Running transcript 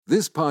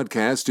This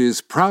podcast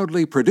is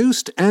proudly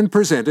produced and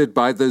presented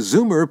by the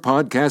Zoomer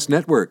Podcast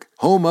Network,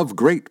 home of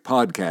great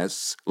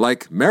podcasts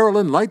like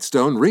Marilyn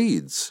Lightstone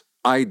Reads,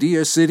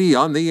 Idea City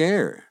on the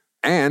Air,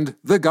 and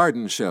The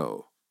Garden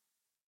Show.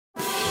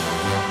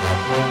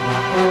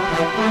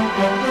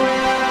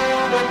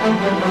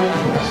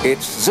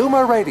 It's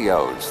Zoomer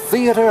Radio's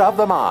Theater of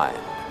the Mind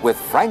with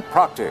Frank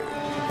Proctor.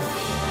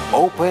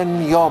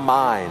 Open your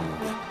mind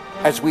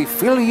as we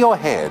fill your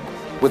head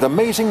with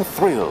amazing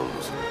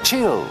thrills,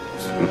 chills,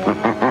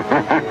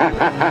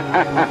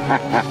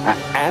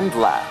 and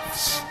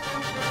laughs.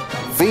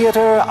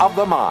 Theater of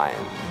the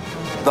Mind.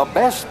 The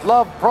best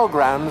love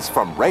programs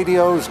from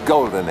radio's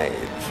golden age.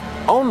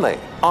 Only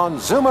on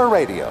Zoomer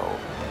Radio.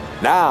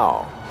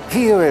 Now,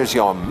 here is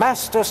your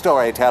master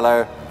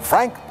storyteller,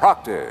 Frank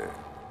Proctor.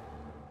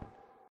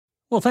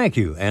 Well, thank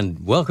you,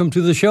 and welcome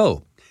to the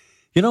show.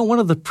 You know, one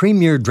of the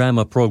premier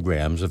drama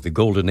programs of the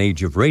golden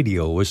age of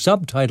radio was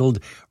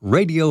subtitled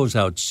Radio's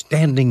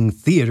Outstanding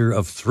Theater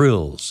of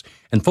Thrills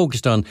and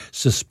focused on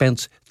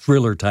suspense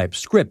thriller-type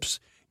scripts,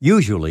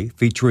 usually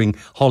featuring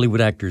Hollywood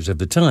actors of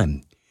the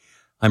time.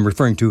 I'm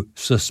referring to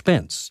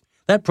Suspense.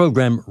 That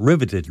program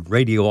riveted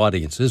radio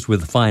audiences with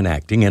the fine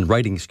acting and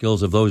writing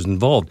skills of those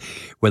involved,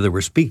 whether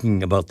we're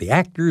speaking about the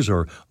actors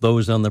or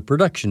those on the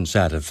production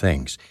side of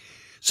things.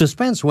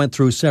 Suspense went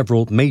through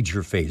several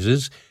major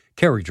phases,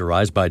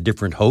 characterized by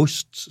different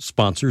hosts,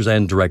 sponsors,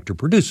 and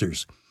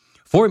director-producers.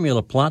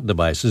 Formula plot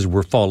devices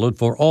were followed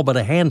for all but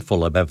a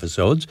handful of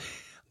episodes.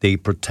 The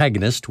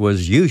protagonist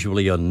was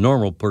usually a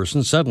normal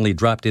person suddenly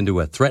dropped into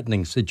a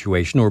threatening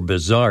situation or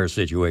bizarre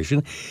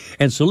situation,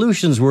 and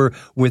solutions were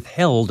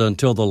withheld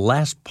until the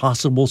last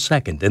possible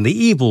second, and the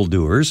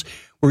evildoers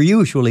were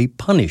usually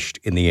punished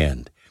in the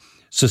end.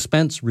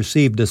 Suspense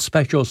received a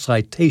special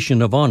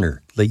citation of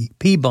honor, the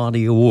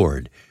Peabody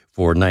Award,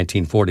 for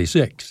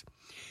 1946.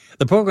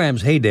 The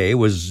program's heyday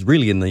was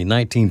really in the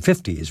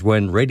 1950s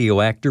when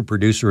radio actor,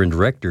 producer, and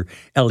director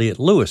Elliott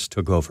Lewis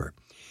took over.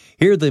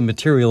 Here the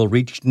material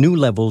reached new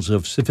levels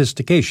of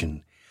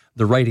sophistication.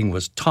 The writing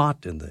was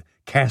taut, and the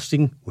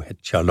casting,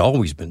 which had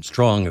always been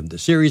strong of the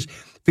series,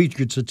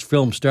 featured such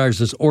film stars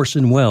as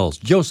Orson Welles,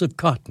 Joseph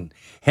Cotten,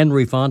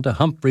 Henry Fonda,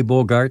 Humphrey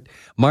Bogart,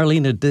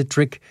 Marlene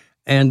Dietrich,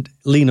 and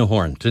Lena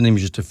Horne, to name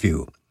just a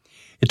few.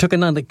 It took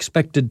an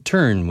unexpected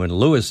turn when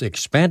Lewis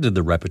expanded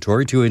the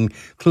repertoire to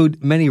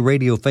include many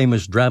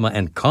radio-famous drama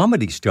and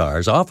comedy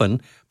stars, often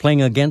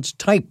playing against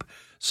type,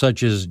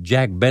 such as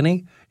Jack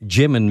Benny,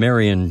 Jim and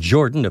Marion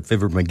Jordan of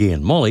Fibber McGee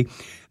and Molly.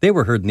 They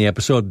were heard in the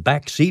episode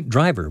Backseat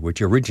Driver,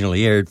 which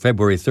originally aired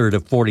February 3rd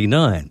of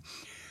 1949.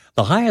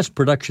 The highest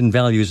production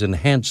values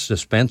enhanced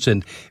suspense,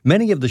 and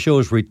many of the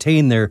shows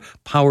retain their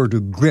power to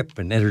grip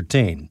and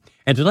entertain.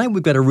 And tonight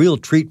we've got a real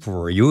treat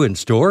for you in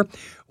store.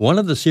 One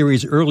of the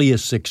series'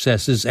 earliest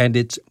successes and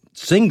its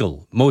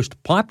single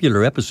most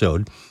popular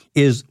episode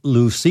is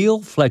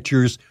Lucille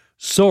Fletcher's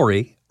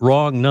Sorry,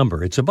 Wrong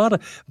Number. It's about a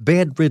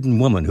bedridden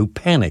woman who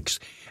panics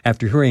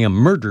after hearing a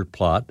murder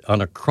plot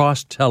on a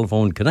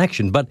cross-telephone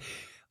connection, but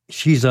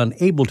she's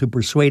unable to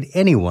persuade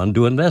anyone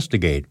to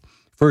investigate.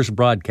 First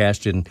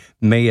broadcast in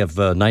May of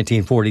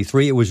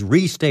 1943, it was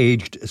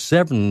restaged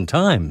 7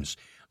 times.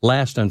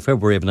 Last on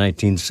February of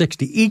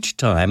 1960, each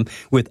time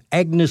with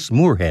Agnes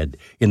Moorehead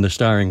in the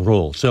starring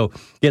role. So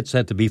get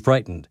set to be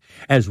frightened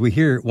as we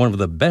hear one of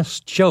the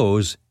best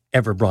shows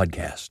ever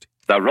broadcast.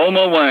 The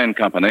Roma Wine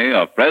Company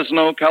of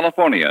Fresno,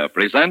 California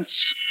presents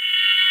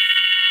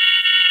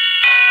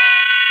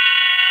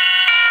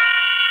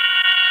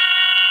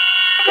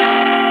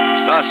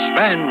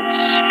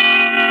Suspense.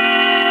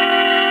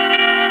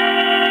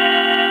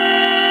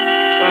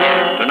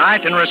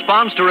 Tonight, in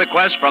response to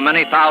requests from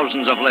many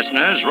thousands of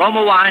listeners,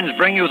 Roma Wines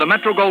bring you the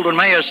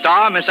Metro-Goldwyn-Mayer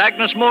star, Miss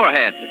Agnes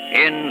Moorehead,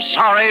 in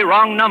Sorry,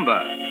 Wrong Number,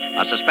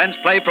 a suspense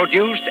play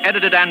produced,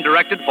 edited, and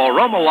directed for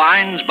Roma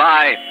Wines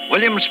by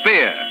William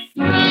Spear.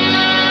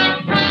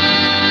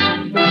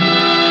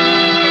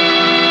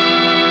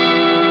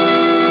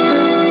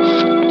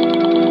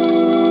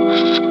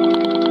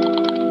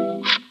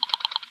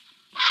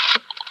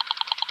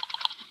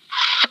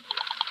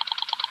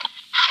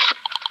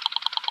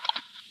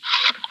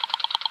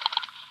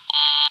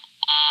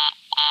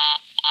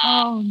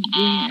 Oh,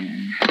 dear.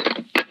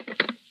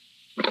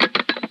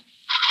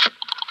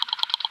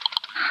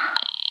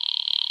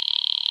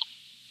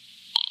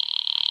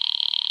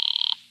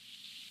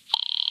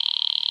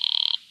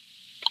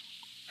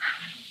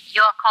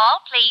 Your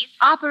call, please.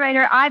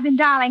 Operator, I've been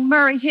dialing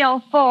Murray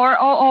Hill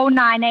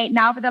 40098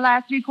 now for the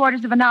last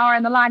 3/4 of an hour,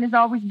 and the line is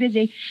always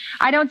busy.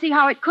 I don't see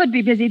how it could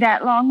be busy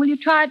that long. Will you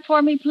try it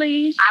for me,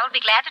 please? I will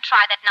be glad to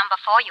try that number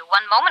for you.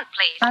 One moment,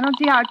 please. I don't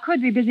see how it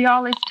could be busy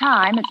all this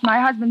time. It's my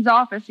husband's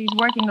office. He's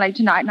working late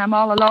tonight, and I'm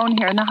all alone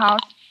here in the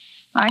house.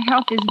 My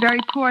health is very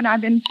poor, and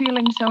I've been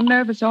feeling so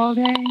nervous all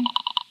day.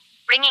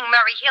 Ringing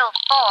Murray Hill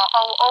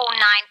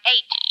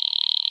 40098.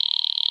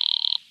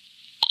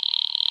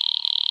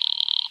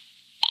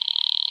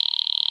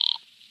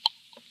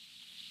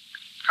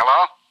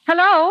 Hello?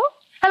 Hello?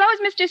 Hello, is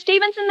Mr.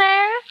 Stevenson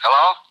there?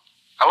 Hello?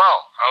 Hello?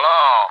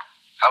 Hello?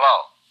 Hello?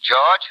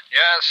 George?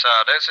 Yes,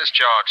 this is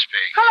George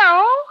speaking.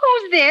 Hello?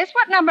 Who's this?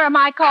 What number am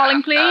I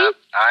calling, please?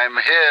 I'm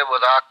here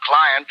with our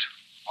client.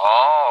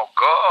 Oh,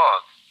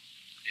 good.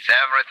 Is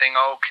everything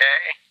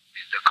okay?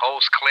 Is the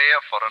coast clear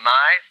for the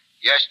night?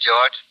 Yes,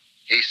 George.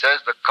 He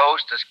says the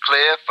coast is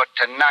clear for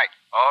tonight.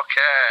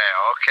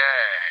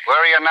 Okay.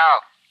 Where are you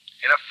now?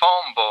 In a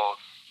phone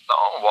booth.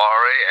 Don't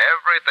worry,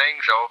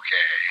 everything's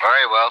okay.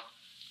 Very well.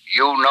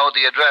 You know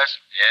the address?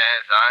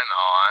 Yes, I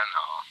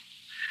know.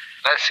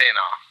 Let's see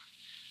now.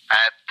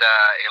 At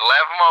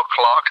 11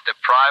 o'clock, the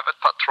private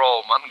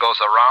patrolman goes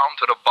around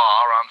to the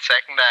bar on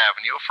 2nd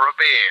Avenue for a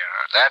beer.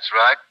 That's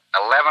right.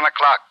 11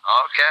 o'clock.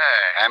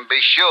 Okay. And be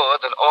sure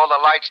that all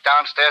the lights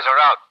downstairs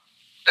are out.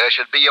 There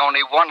should be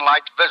only one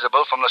light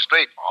visible from the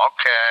street.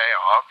 Okay.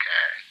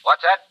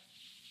 What's that?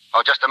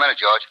 Oh, just a minute,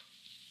 George.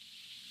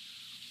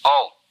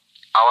 Oh,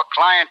 our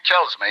client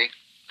tells me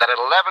that at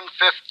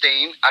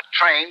 11:15, a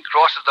train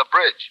crosses the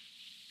bridge.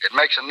 It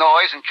makes a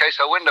noise in case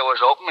her window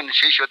is open and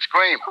she should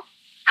scream.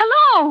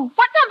 Hello?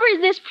 What number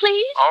is this,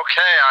 please?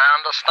 Okay, I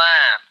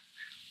understand.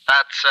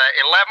 That's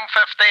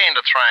 11:15,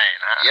 the train,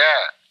 huh?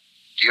 Yeah.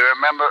 Do you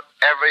remember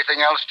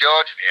everything else,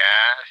 George?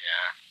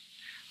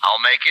 Yeah.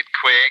 I'll make it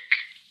quick,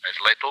 as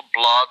little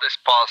blood as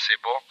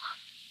possible,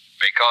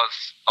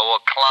 because our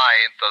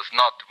client does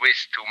not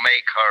wish to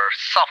make her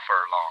suffer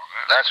long.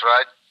 Huh? That's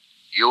right.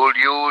 You'll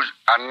use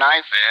a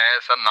knife?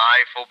 Yes, a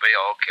knife will be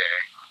okay.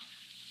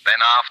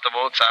 Then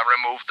afterwards, I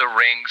remove the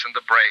rings and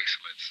the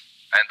bracelets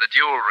and the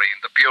jewelry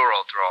in the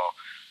bureau drawer,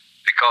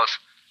 because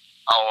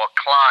our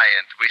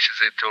client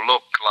wishes it to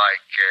look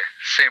like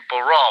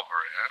simple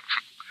robbery.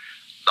 Huh?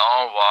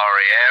 Don't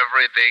worry,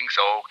 everything's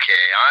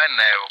okay. I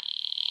know.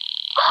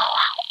 Oh,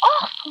 how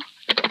awful.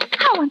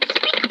 How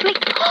unspeakably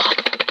awful.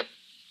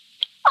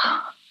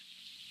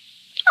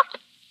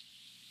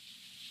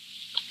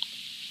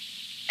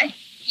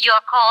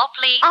 Your call,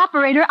 please.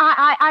 Operator,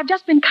 I've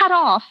just been cut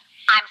off.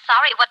 I'm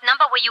sorry, what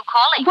number were you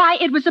calling? Why,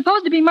 it was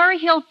supposed to be Murray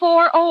Hill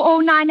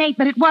 40098,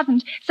 but it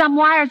wasn't. Some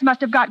wires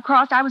must have got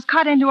crossed. I was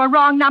cut into a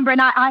wrong number,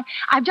 and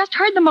I've just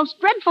heard the most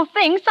dreadful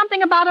thing,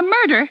 something about a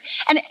murder.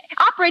 And,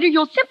 operator,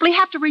 you'll simply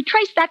have to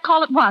retrace that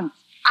call at once.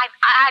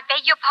 I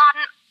beg your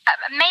pardon.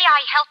 May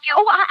I help you?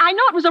 Oh, I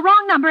know it was a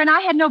wrong number, and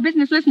I had no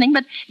business listening,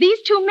 but these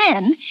two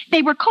men,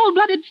 they were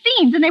cold-blooded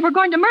fiends, and they were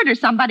going to murder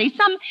somebody,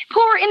 some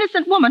poor,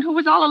 innocent woman who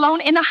was all alone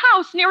in a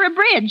house near a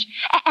bridge.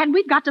 And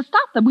we've got to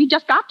stop them. We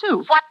just got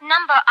to. What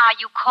number are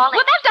you calling?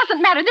 Well, that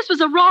doesn't matter. This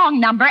was a wrong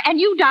number, and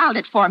you dialed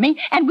it for me,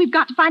 and we've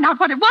got to find out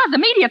what it was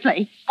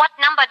immediately. What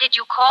number did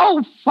you call?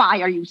 Oh, why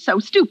are you so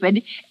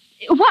stupid?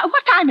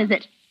 What time is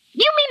it?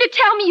 You mean to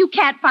tell me you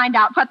can't find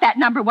out what that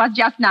number was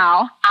just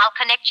now? I'll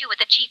connect you with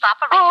the chief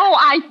operator. Oh,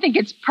 I think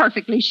it's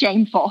perfectly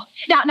shameful.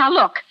 Now,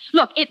 look,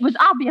 it was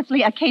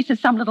obviously a case of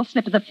some little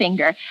slip of the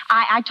finger.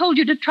 I told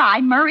you to try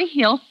Murray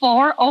Hill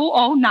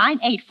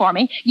 40098 for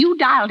me. You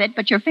dialed it,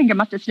 but your finger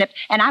must have slipped,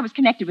 and I was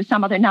connected with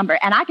some other number,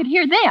 and I could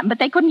hear them, but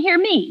they couldn't hear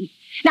me.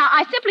 Now,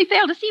 I simply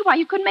fail to see why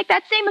you couldn't make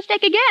that same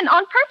mistake again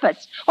on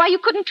purpose. Why you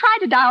couldn't try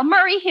to dial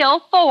Murray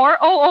Hill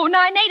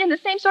 40098 in the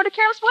same sort of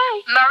careless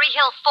way. Murray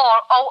Hill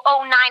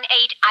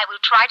 40098. I will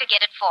try to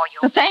get it for you.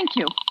 Well, thank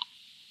you.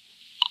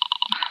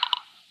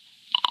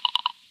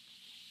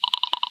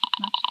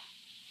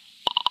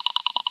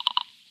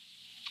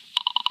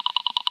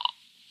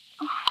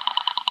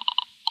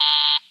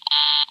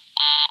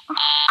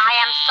 I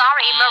am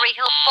sorry, Murray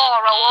Hill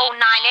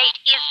 40098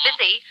 is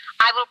busy.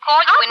 I will call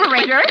you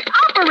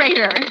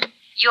Operator!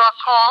 Your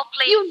call,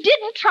 please. You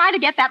didn't try to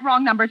get that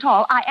wrong number at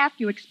all. I asked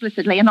you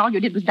explicitly, and all you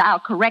did was dial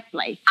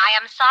correctly. I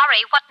am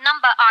sorry. What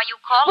number are you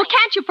calling? Well,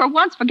 can't you for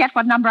once forget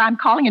what number I'm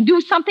calling and do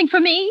something for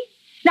me?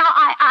 Now,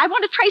 I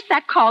want to trace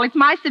that call. It's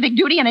my civic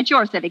duty, and it's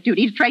your civic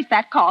duty to trace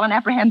that call and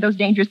apprehend those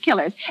dangerous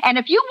killers. And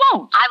if you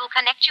won't... I will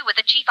connect you with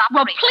the chief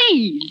operator. Well,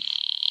 please.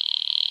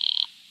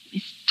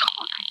 This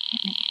talk, I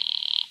can't make it.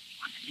 I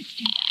want to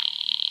listen.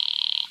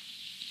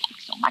 It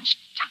takes so much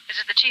time. This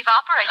is the chief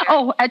operator.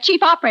 Oh,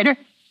 chief operator.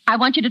 I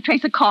want you to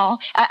trace a call,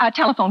 a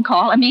telephone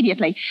call,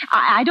 immediately.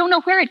 I don't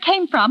know where it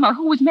came from or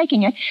who was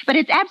making it, but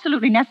it's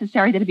absolutely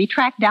necessary that it be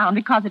tracked down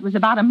because it was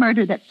about a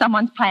murder that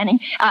someone's planning,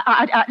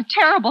 a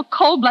terrible,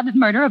 cold-blooded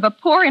murder of a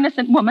poor,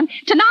 innocent woman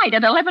tonight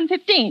at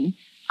 11:15.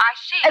 I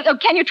see.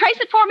 Can you trace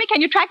it for me?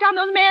 Can you track down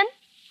those men?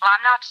 Well,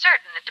 I'm not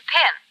certain. It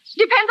depends.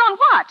 Depends on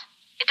what?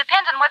 It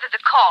depends on whether the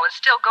call is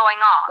still going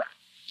on.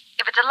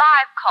 If it's a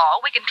live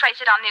call, we can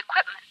trace it on the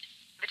equipment.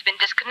 If it's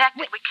been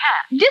disconnected, we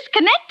can't.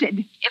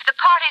 Disconnected? If the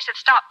parties have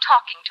stopped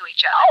talking to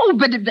each other. Oh,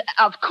 but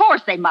of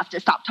course they must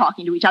have stopped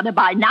talking to each other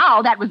by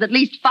now. That was at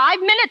least 5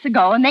 minutes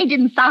ago, and they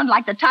didn't sound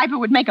like the type who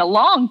would make a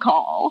long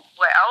call.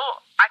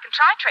 Well, I can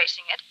try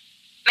tracing it.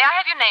 May I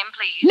have your name,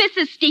 please?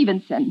 Mrs.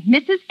 Stevenson.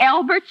 Mrs.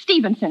 Albert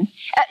Stevenson.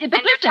 And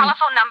your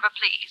telephone number,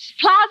 please.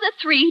 Plaza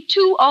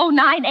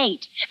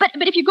 32098. But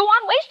if you go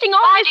on wasting all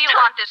Why this do you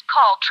time... want this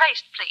call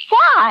traced, please?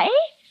 Why?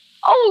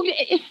 Oh,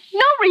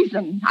 no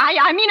reason.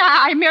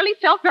 I merely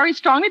felt very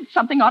strongly that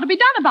something ought to be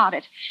done about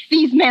it.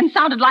 These men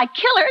sounded like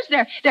killers.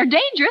 They're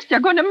dangerous.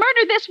 They're going to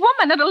murder this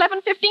woman at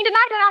 11:15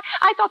 tonight, and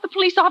I thought the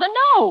police ought to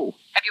know.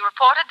 Have you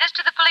reported this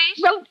to the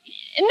police? Well,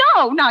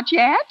 no, not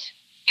yet.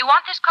 You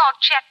want this call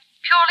checked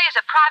purely as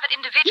a private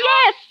individual?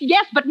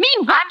 Yes, but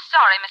meanwhile... I'm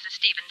sorry, Mrs.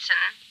 Stevenson,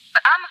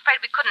 but I'm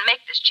afraid we couldn't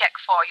make this check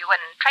for you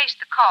and trace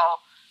the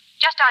call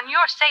just on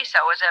your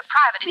say-so as a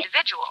private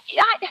individual.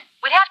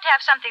 We'd have to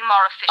have something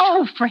more official.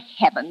 Oh, for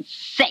heaven's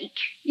sake.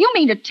 You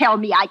mean to tell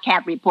me I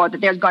can't report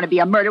that there's going to be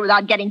a murder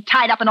without getting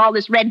tied up in all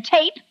this red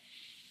tape?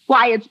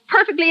 Why, it's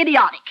perfectly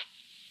idiotic.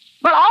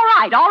 Well, all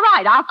right.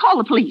 I'll call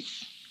the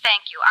police.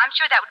 Thank you. I'm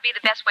sure that would be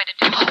the best way to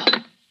do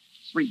it.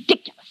 It's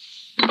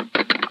ridiculous.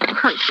 I've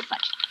heard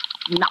such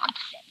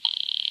nonsense.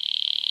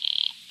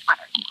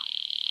 Utter nonsense.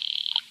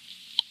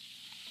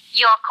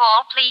 Your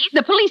call, please.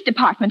 The police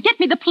department. Get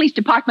me the police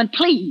department,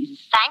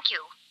 please. Thank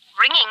you.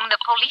 Ringing the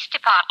police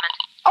department.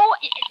 Oh,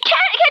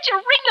 can't you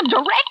ring them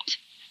direct?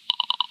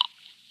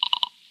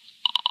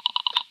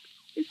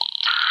 This time.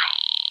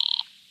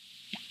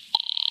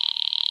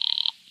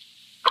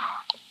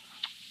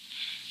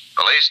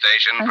 Police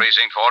station,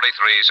 precinct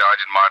 43,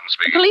 Sergeant Martin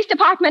speaking. Police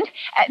department,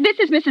 this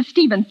is Mrs.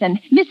 Stevenson.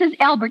 Mrs.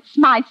 Albert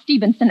Smythe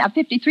Stevenson of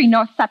 53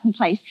 North Sutton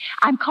Place.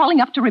 I'm calling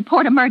up to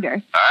report a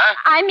murder. Huh?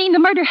 I mean, the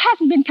murder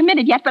hasn't been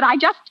committed yet, but I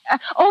just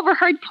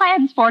overheard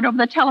plans for it over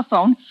the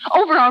telephone,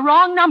 over a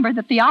wrong number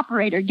that the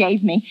operator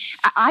gave me.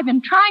 I've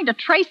been trying to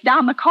trace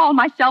down the call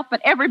myself, but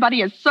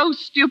everybody is so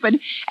stupid,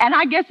 and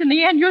I guess in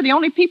the end you're the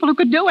only people who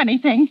could do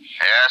anything.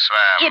 Yes,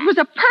 ma'am. It was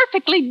a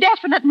perfectly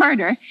definite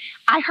murder.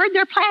 I heard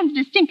their plans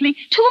distinctly.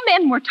 2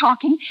 men were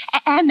talking,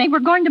 and they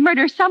were going to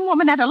murder some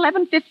woman at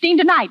 11:15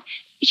 tonight.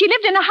 She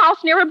lived in a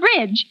house near a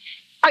bridge.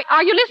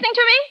 Are you listening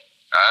to me?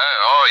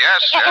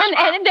 Yes.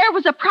 And there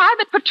was a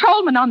private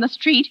patrolman on the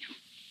street.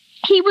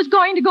 He was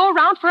going to go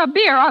around for a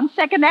beer on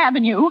 2nd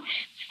Avenue.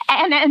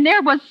 And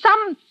there was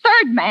some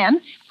third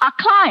man, a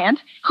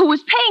client, who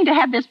was paying to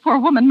have this poor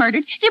woman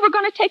murdered. They were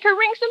going to take her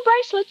rings and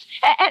bracelets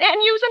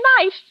and use a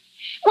knife.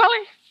 Well,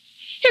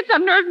 it's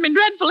unnerved me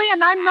dreadfully,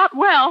 and I'm not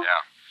well.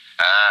 Yeah.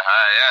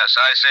 Yes,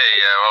 I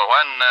see. Well,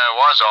 when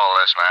was all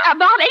this, ma'am?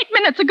 About 8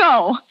 minutes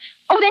ago.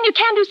 Oh, then you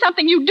can do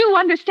something you do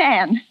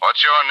understand.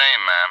 What's your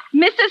name, ma'am?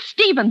 Mrs.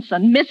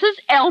 Stevenson, Mrs.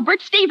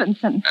 Albert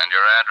Stevenson. And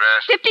your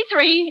address?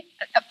 53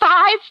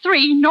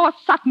 North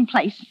Sutton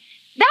Place.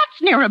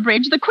 That's near a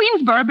bridge, the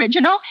Queensboro Bridge,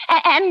 you know.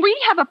 And we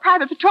have a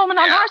private patrolman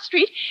on our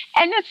street,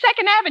 and the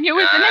 2nd Avenue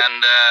is the next...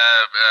 And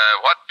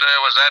what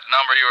was that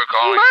number you were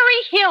calling?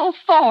 Murray Hill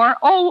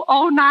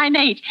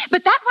 40098.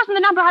 But that wasn't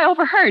the number I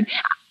overheard.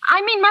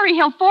 I mean, Murray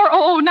Hill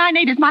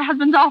 40098 is my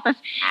husband's office.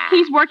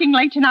 He's working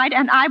late tonight,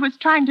 and I was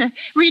trying to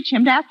reach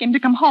him to ask him to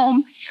come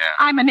home. Yeah.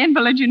 I'm an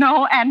invalid, you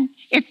know, and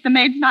it's the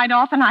maid's night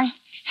off, and I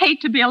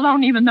hate to be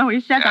alone, even though he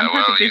says I'm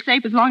perfectly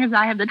safe as long as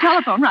I have the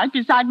telephone right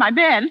beside my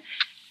bed.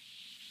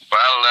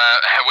 Well,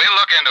 we'll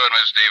look into it,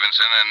 Miss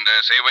Stevenson, and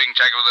see if we can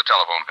check it with the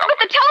telephone company.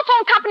 But the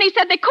telephone company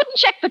said they couldn't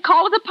check the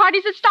call if the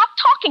parties had stopped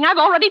talking. I've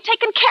already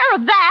taken care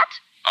of that.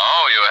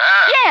 Oh, you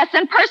have? Yes,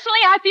 and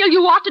personally, I feel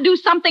you ought to do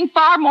something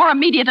far more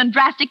immediate and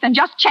drastic than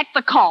just check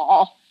the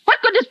call.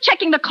 What good does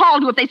checking the call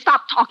do if they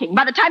stop talking?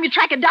 By the time you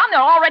track it down, they'll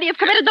already have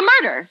committed the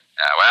murder.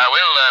 Well,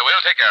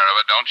 we'll take care of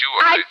it. Don't you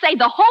worry. I'd say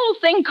the whole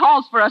thing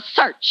calls for a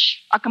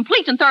search, a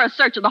complete and thorough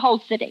search of the whole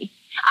city.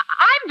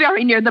 I'm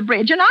very near the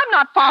bridge, and I'm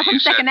not far from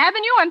 2nd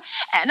Avenue,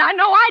 and I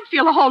know I'd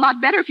feel a whole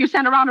lot better if you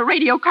sent around a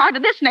radio car to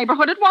this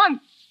neighborhood at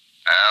once.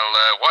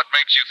 Well, what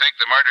makes you think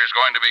the murder is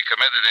going to be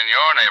committed in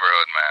your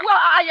neighborhood, ma'am?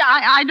 Well,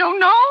 I don't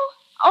know.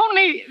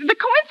 Only the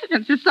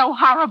coincidence is so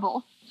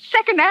horrible.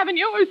 2nd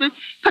Avenue is the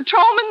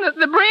patrolman,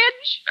 the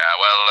bridge. Yeah,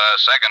 well,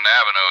 2nd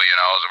Avenue, you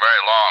know, is a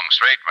very long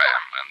street,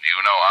 ma'am. And you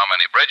know how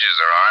many bridges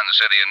there are in the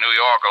city of New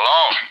York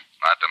alone.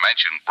 Not to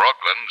mention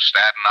Brooklyn,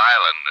 Staten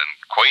Island, and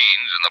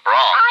Queens, and the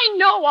Bronx.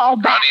 I know all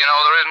that. How do you know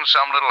there isn't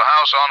some little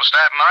house on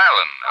Staten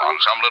Island, on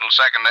some little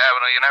 2nd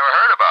Avenue you never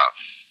heard about?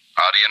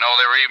 How do you know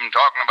they were even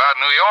talking about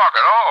New York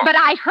at all? But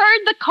I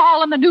heard the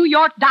call on the New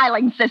York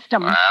dialing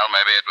system. Well,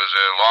 maybe it was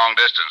a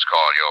long-distance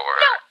call you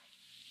overheard. No.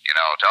 You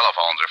know,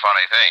 telephones are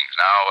funny things.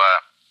 Now,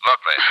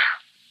 look, lady,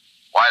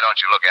 why don't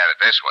you look at it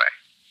this way?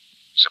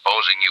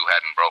 Supposing you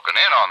hadn't broken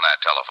in on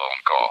that telephone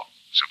call.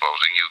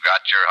 Supposing you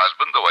got your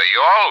husband the way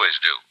you always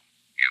do.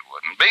 You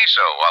wouldn't be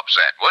so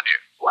upset, would you?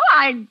 Well,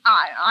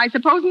 I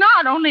suppose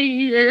not,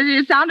 only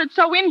it sounded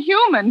so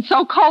inhuman,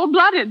 so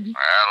cold-blooded.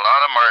 Well, a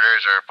lot of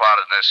murders are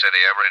plotted in this city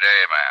every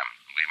day, ma'am.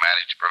 We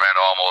manage to prevent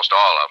almost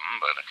all of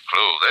them, but a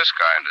clue this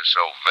kind is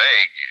so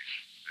vague,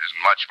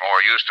 isn't much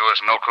more use to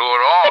us than no clue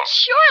at all. But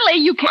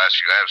surely you can...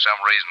 Unless you have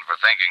some reason for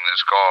thinking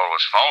this call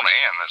was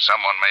phony and that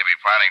someone may be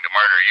planning to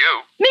murder you.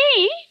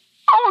 Me?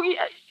 Oh,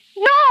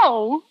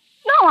 no.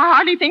 No, I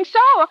hardly think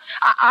so.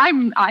 I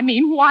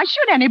mean, why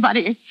should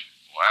anybody?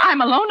 Well,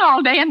 I'm alone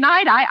all day and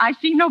night. I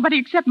see nobody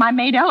except my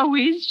maid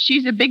Eloise.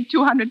 She's a big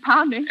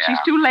 200-pounder. Yeah. She's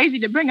too lazy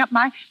to bring up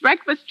my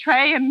breakfast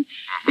tray, and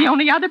the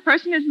only other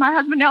person is my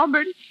husband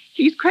Albert.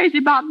 He's crazy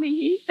about me.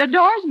 He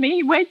adores me.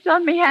 He waits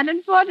on me hand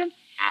and foot, and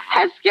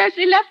has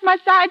scarcely left my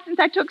side since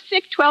I took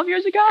sick 12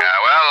 years ago. Yeah,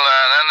 well,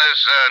 then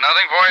there's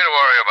nothing for you to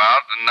worry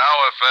about. And now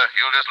if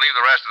you'll just leave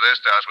the rest of this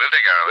to us, we'll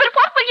take care of it.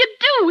 But what will you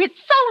do? It's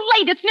so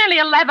late. It's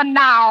nearly 11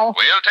 now.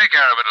 We'll take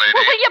care of it, lady.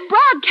 Well, will you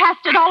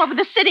broadcast it all over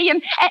the city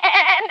and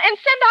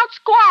send out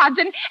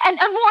squads and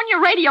warn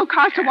your radio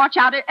cars to watch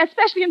out,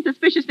 especially in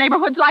suspicious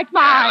neighborhoods like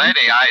mine? Yeah,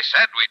 lady, I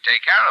said we'd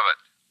take care of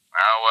it.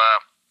 Now,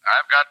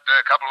 I've got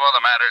a couple of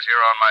other matters here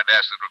on my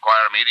desk that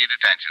require immediate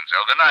attention. So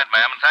good night,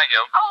 ma'am, and thank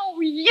you.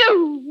 Oh,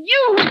 you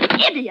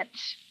idiot.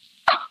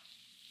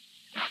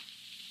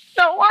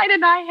 So why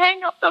did I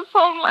hang up the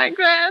phone like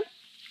that?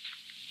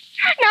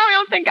 Now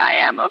he'll think I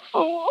am a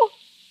fool.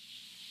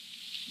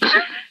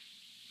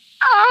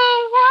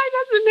 Oh, why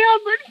doesn't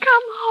Albert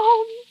come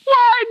home?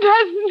 Why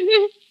doesn't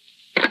he?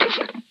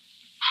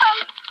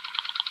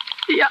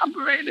 The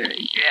operator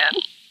again.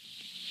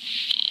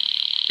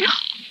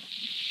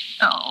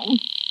 Oh.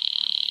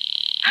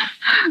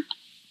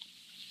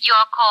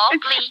 Your call,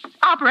 please.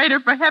 Operator,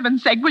 for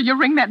heaven's sake, will you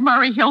ring that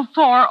Murray Hill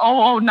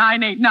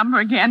 40098 number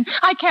again?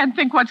 I can't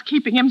think what's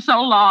keeping him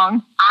so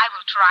long. I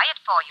will try it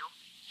for you.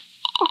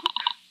 Oh,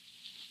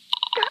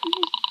 got me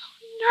so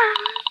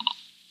nervous.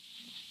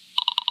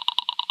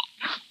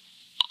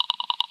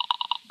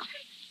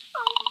 Takes so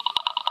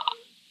long.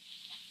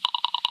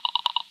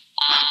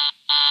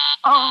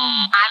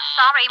 Oh. I'm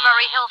sorry,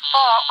 Murray Hill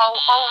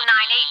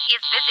 40098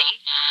 is busy.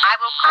 I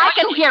will call I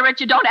can hear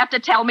it. You don't have to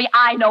tell me.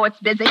 I know it's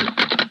busy.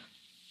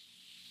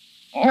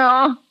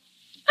 Oh,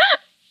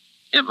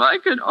 if I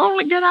could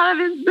only get out of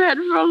this bed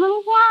for a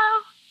little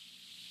while.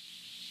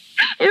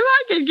 If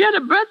I could get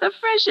a breath of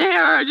fresh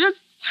air or just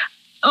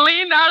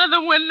lean out of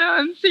the window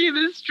and see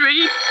the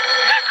street.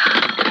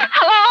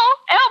 Hello?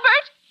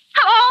 Albert?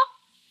 Hello?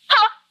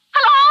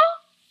 Hello?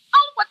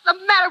 Oh, what's the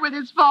matter with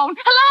his phone?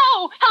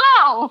 Hello?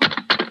 Hello?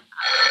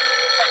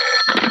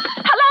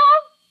 Hello?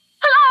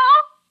 Hello?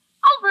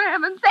 Oh, for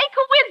heaven's sake,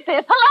 who is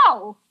this?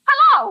 Hello?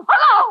 Hello?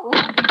 Hello?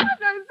 For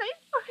heaven's sake,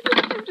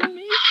 listen to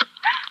me.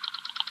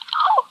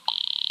 Oh.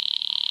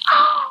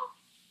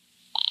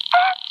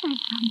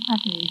 Answer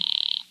somebody.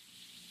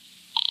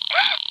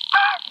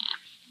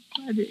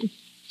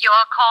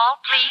 Your call,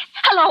 please.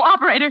 Hello,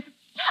 operator.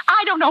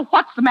 I don't know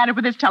what's the matter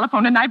with this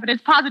telephone tonight, but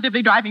it's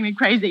positively driving me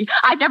crazy.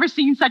 I've never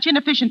seen such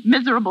inefficient,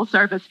 miserable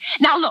service.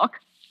 Now, look,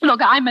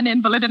 I'm an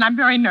invalid, and I'm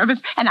very nervous,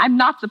 and I'm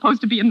not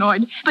supposed to be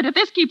annoyed. But if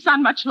this keeps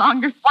on much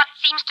longer... What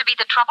seems to be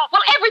the trouble?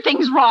 Well,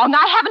 everything's wrong.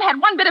 I haven't had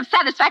one bit of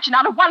satisfaction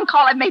out of one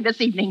call I've made this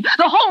evening.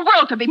 The whole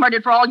world could be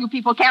murdered for all you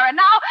people care, and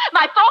now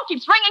my phone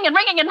keeps ringing and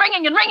ringing and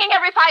ringing and ringing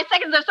every 5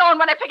 seconds or so, and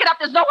when I pick it up,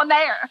 there's no one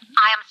there.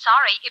 I am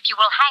sorry. If you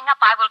will hang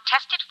up, I will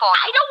test it for you.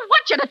 I don't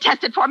want you to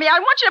test it for me.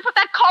 I want you to put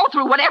that call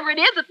through, whatever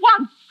it is, at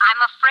once. I'm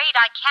afraid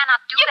I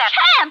cannot do that.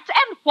 You can't?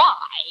 And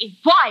why?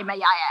 Why,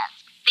 may I ask?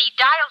 The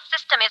dial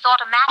system is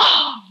automatic.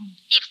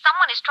 If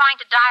someone is trying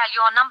to dial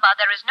your number,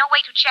 there is no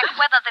way to check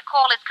whether the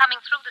call is coming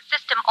through the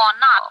system or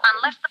not,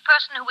 unless the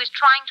person who is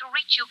trying to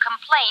reach you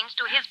complains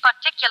to his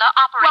particular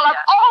operator. Well,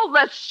 of all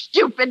the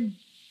stupid...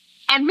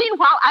 And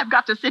meanwhile, I've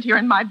got to sit here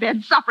in my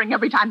bed suffering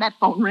every time that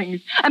phone rings,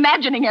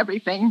 imagining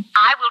everything.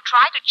 I will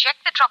try to check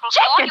the trouble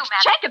for you,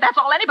 madam. Check it. That's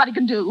all anybody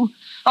can do.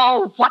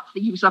 Oh, what's the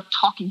use of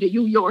talking to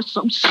you? You're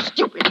so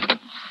stupid.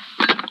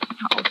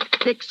 I'll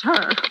fix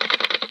her.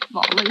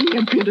 Folly,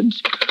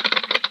 impudence.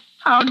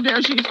 How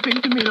dare she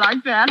speak to me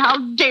like that? How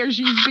dare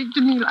she speak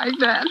to me like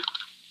that?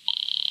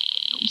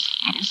 No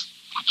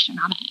satisfaction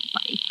out of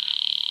anybody.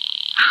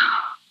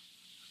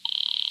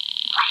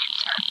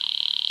 Answer.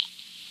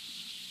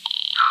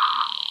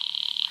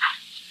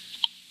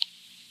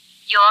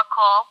 Your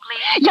call,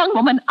 please. Young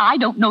woman, I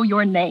don't know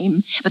your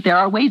name, but there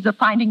are ways of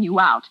finding you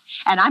out.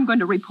 And I'm going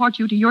to report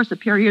you to your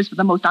superiors for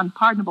the most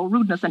unpardonable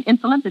rudeness and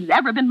insolence it has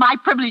ever been my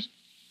privilege.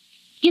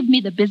 Give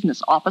me the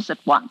business office at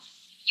once.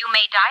 You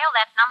may dial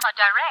that number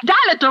direct.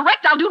 Dial it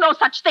direct? I'll do no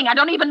such thing. I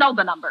don't even know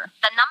the number.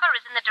 The number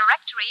is in the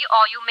directory,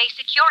 or you may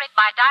secure it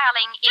by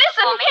dialing...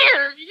 Listen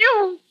here,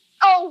 you...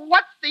 Oh,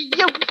 what's the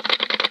use?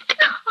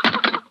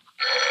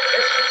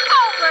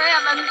 Oh, for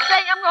heaven's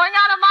sake, I'm going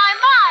out of my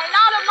mind,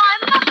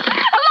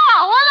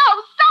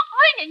 Hello, stop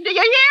ringing, do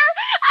you hear?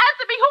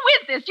 Answer me, who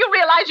is this? You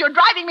realize you're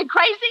driving me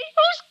crazy?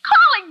 Who's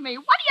calling me?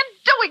 What are you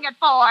doing it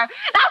for?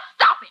 Now,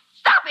 stop it,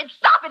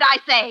 I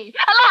say.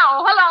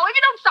 Hello, if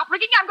you don't stop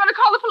ringing, I'm going to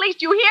call the police,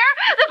 do you hear?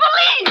 The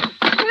police!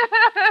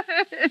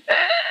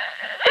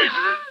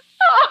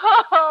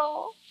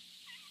 Oh,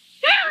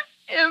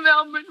 if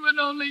Albert would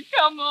only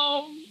come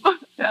home. Oh,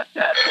 let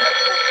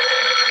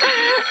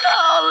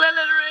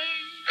it ring.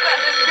 Let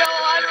it go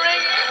on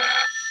ringing.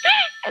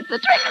 It's a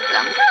trick of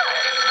some kind.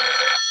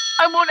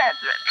 I won't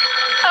answer it.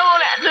 I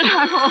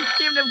won't.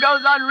 Even if it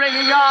goes on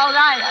ringing all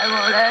night, I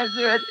won't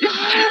answer it.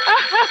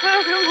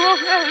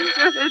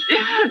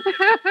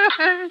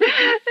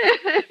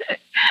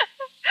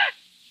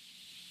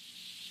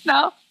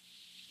 Now,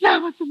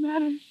 what's the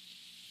matter?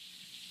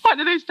 Why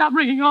do they stop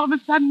ringing all of a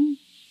sudden?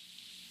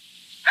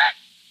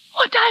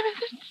 What time is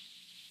it?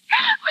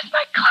 Where's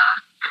my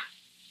clock?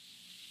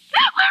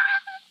 Where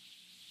is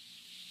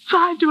it?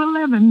 5 to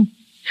 11.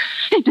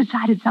 They've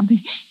decided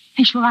something.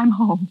 Hey, sure, I'm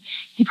home.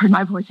 They've heard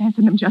my voice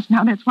answering them just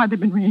now. That's why they've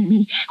been ringing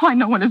me. Why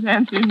no one is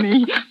answering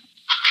me.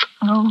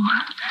 Oh,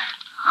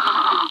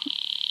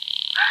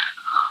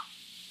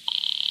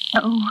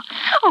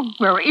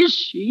 where is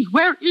she?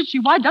 Where is she?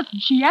 Why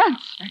doesn't she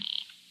answer?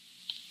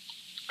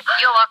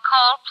 Your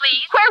call,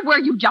 please. Where were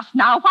you just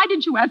now? Why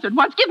didn't you answer at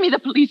once? Give me the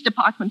police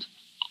department.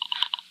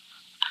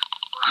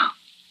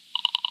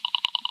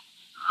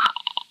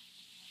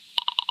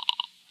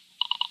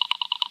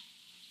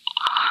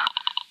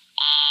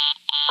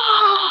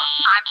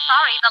 I'm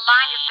sorry, the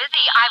line is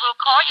busy. I will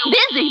call you.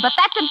 Busy? But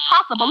that's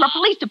impossible. The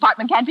police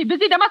department can't be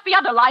busy. There must be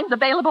other lines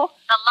available.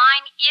 The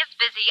line is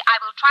busy. I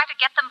will try to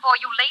get them for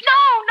you later.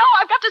 No,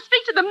 I've got to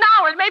speak to them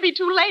now. It may be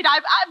too late.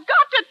 I've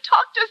got to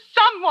talk to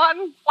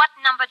someone. What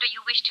number do you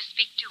wish to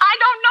speak to? I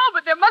don't know,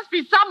 but there must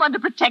be someone to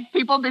protect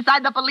people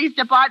beside the police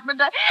department.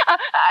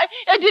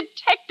 A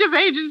detective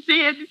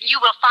agency. You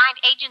will find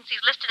agencies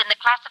listed in the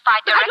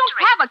classified But I directory. don't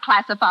have a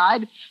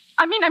classified.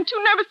 I mean, I'm too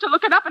nervous to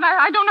look it up, and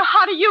I don't know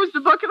how to use the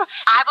book.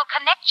 I will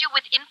connect you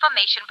with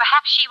information.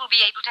 Perhaps she will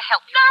be able to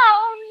help you.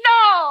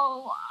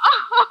 No.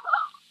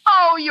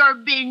 Oh, you're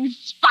being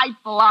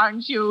spiteful,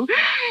 aren't you?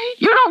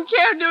 You don't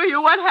care, do you,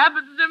 what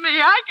happens to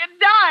me? I can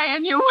die,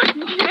 and you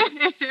wouldn't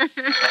care.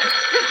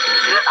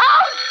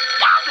 Oh,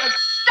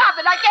 stop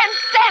it. I can't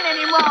stand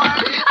anymore.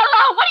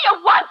 Hello, what do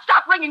you want?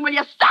 Stop ringing, will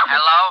you? Stop it.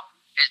 Hello?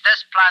 Is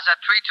this Plaza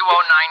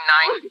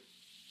 32099?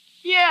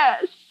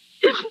 Yes.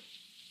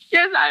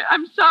 Yes,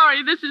 I'm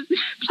sorry. This is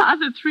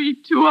Plaza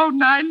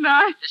 32099.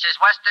 This is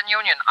Western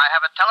Union. I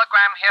have a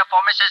telegram here for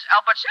Mrs.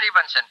 Albert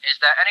Stevenson.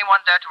 Is there anyone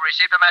there to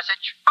receive the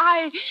message?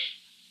 I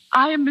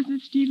am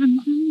Mrs.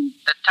 Stevenson.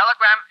 The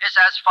telegram is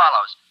as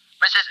follows.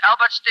 Mrs.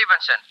 Albert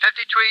Stevenson,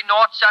 53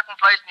 North Sutton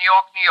Place, New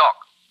York, New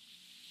York.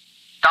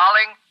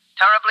 Darling,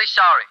 terribly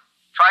sorry.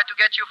 Tried to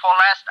get you for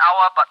last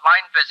hour, but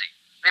line busy.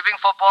 Leaving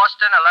for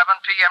Boston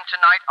 11 p.m.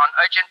 tonight on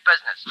urgent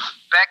business.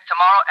 Back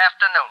tomorrow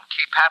afternoon.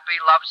 Keep happy.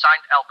 Love,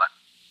 signed Albert.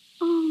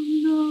 Oh,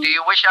 no. Do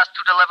you wish us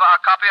to deliver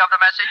a copy of the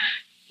message?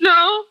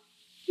 No,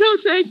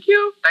 thank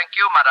you. Thank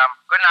you, madam.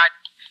 Good night.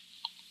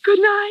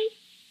 Good night.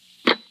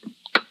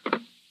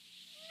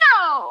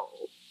 No.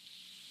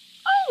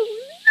 Oh,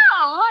 no,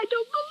 I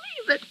don't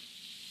believe it.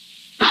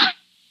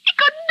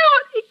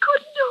 He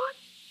couldn't do it.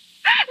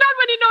 Not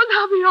when he knows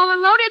I'll be all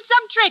alone. It's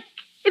some trick,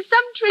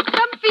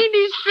 some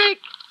fiendish trick.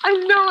 I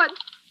know it.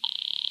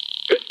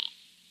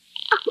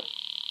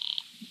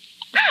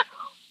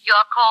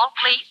 Your call,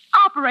 please.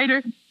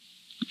 Operator,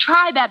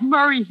 try that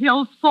Murray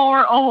Hill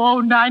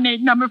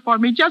 40098 number for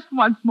me just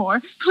once more,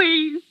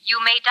 please. You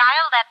may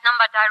dial that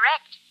number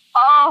direct.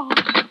 Oh.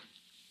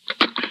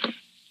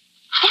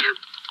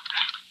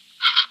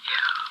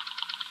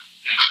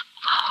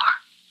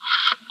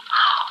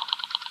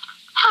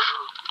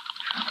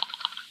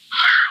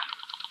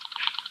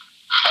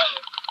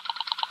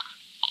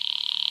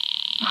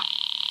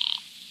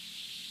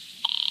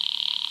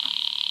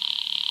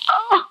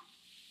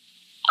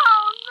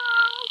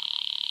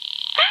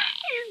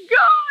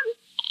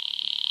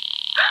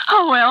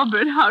 Oh,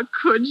 Albert, how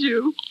could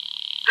you?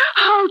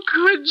 How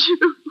could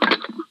you?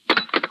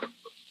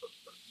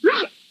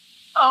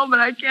 Oh, but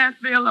I can't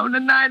be alone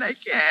tonight. I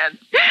can't.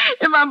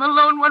 If I'm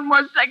alone one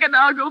more second,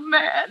 I'll go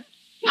mad.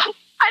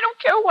 I don't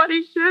care what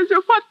he says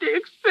or what the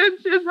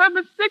expense is. I'm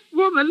a sick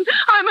woman.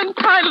 I'm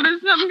entitled to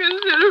some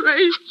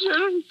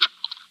consideration.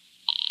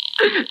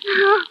 This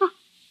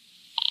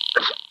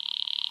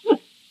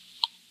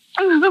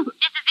is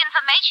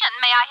information.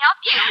 May I help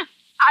you?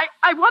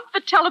 I want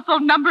the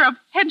telephone number of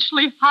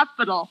Henchley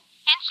Hospital.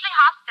 Henchley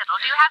Hospital.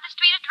 Do you have the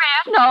street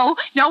address?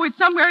 No, it's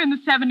somewhere in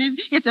the 70s.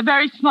 It's a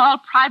very small,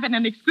 private,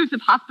 and exclusive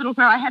hospital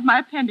where I had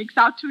my appendix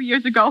out 2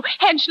 years ago.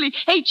 Henchley,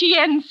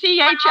 Henchl. One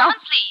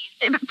moment,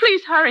 please.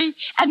 Please hurry.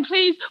 And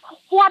please,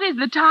 what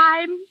is the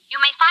time? You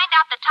may find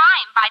out the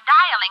time by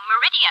dialing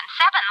Meridian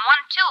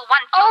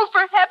 71212. Oh,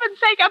 for heaven's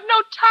sake, I've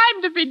no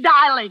time to be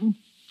dialing.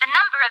 The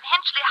number of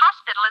Henchley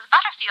Hospital is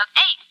Butterfield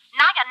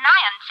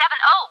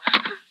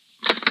 89970.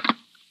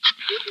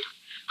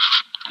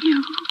 You.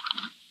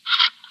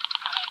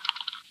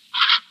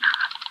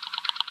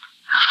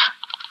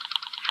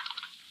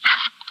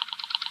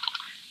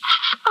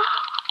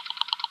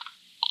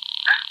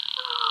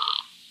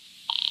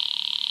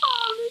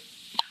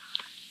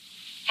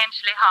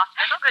 Henchley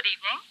Hospital, good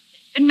evening.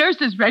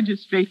 Nurses'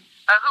 registry.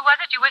 Who was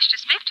it you wished to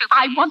speak to,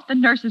 I please? want the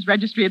nurses'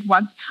 registry at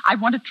once. I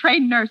want a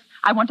trained nurse.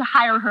 I want to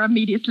hire her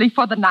immediately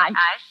for the night.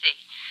 I see.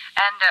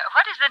 And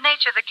what is the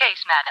nature of the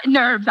case, madam?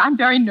 Nerves. I'm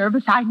very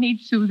nervous. I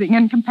need soothing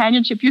and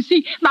companionship. You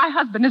see, my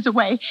husband is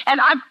away, and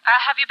I'm...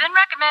 Have you been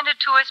recommended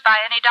to us by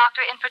any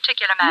doctor in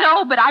particular, madam?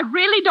 No, but I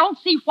really don't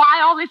see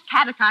why all this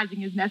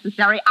catechizing is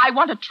necessary. I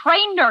want a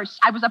trained nurse.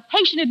 I was a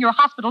patient in your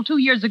hospital 2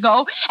 years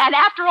ago, and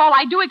after all,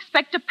 I do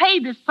expect to pay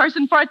this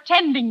person for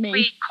attending me.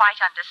 We quite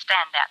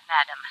understand that,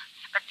 madam.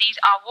 But these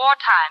are war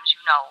times,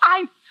 you know.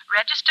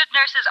 Registered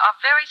nurses are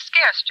very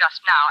scarce just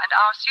now, and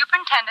our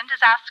superintendent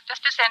has asked us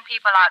to send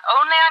people out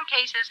only on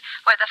cases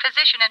where the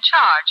physician in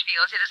charge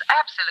feels it is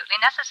absolutely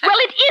necessary.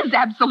 Well, it is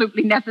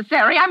absolutely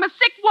necessary. I'm a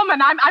sick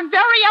woman. I'm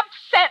very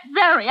upset,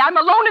 very. I'm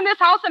alone in this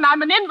house, and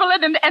I'm an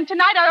invalid, and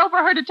tonight I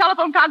overheard a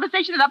telephone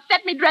conversation that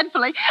upset me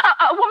dreadfully.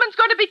 A woman's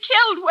going to be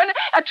killed when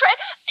a train...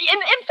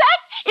 In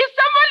fact, if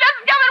someone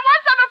doesn't come at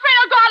once, I'm afraid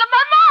I'll go out of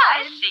my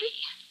mind. I see.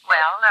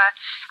 Well,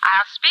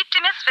 I'll speak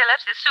to Miss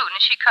Phillips as soon as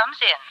she comes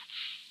in.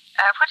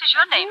 What is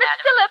your name, Miss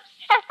madam? Phillips.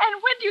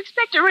 And when do you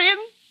expect her in?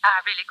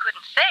 I really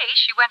couldn't say.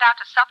 She went out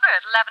to supper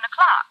at 11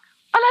 o'clock.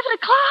 11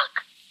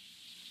 o'clock?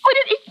 Oh,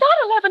 it's not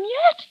 11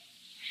 yet.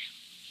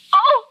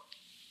 Oh,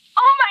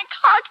 my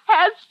clock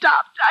has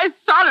stopped. I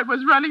thought it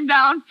was running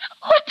down.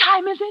 What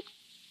time is it?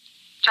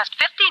 Just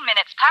 15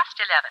 minutes past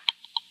 11.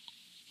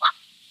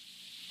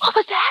 What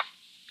was that?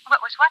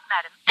 What was what,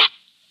 madam?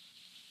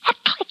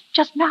 That clicked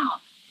just now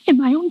in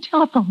my own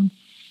telephone,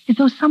 as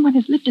though someone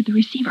has lifted the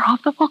receiver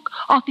off the hook,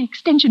 off the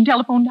extension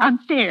telephone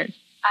downstairs.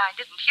 I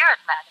didn't hear it,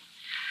 madam.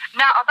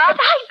 Now, about...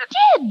 But I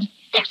did.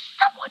 There's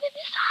someone in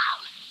this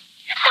house.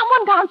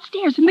 Someone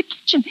downstairs in the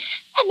kitchen,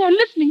 and they're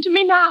listening to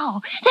me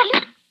now. I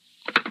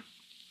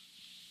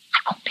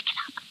won't pick it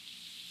up.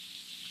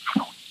 I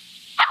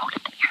won't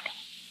let them hear me.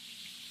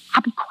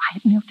 I'll be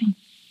quiet, and they'll think.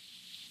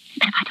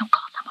 But if I don't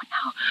call someone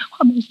now,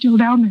 while they're still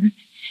down there,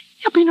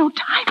 there'll be no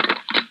time. I've got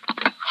to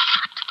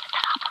get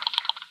that operator.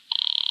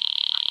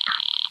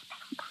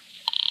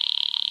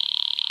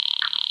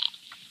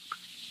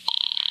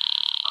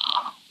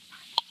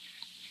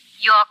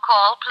 Your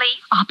call,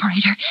 please.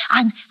 Operator,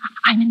 I'm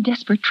in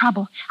desperate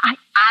trouble. I'm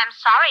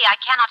sorry, I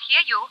cannot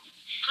hear you.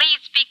 Please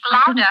speak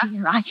louder. I don't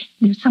hear.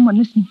 There's someone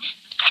listening.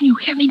 Can you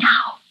hear me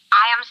now?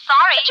 I am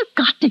sorry. But you've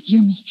got to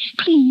hear me.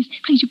 Please,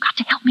 you've got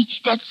to help me.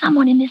 There's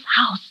someone in this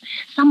house.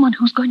 Someone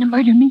who's going to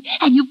murder me,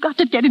 and you've got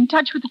to get in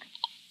touch with it.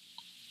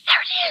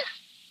 There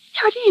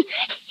it is.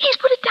 He's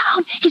put it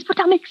down. He's put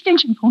down the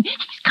extension phone.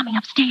 He's coming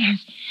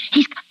upstairs.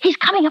 He's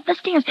coming up the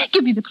stairs.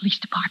 Give me the police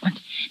department.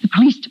 The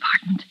police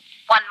department.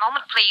 One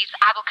moment, please.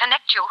 I will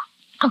connect you.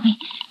 Okay.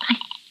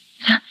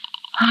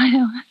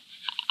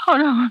 Oh,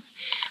 no.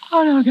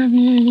 Oh, no, come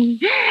here.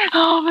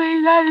 Oh,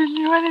 please, I didn't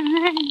do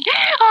anything.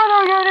 Oh, no,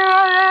 come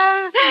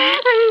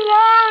here. Please, no.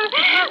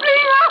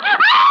 Please, no.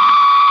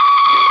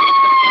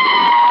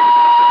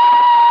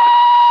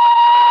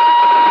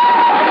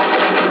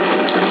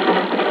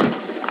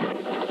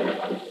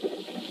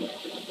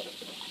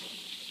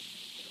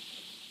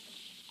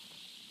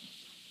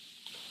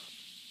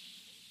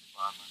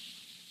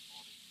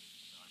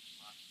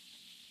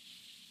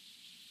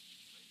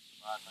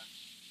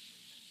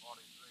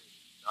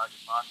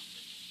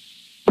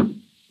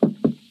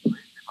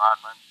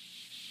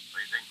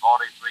 Precinct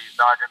 43,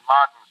 Sergeant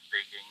Martin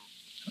speaking.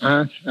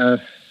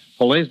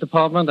 Police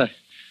department?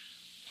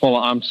 Well,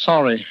 I'm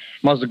sorry.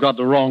 Must have got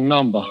the wrong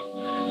number.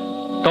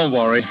 Don't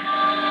worry.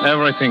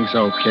 Everything's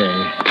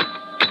okay.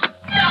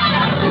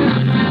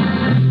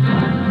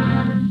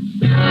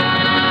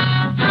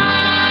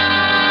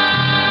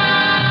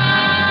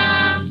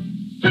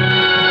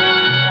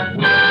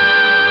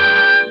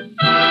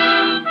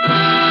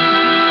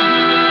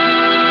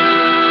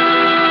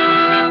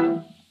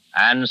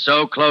 And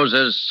so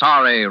closes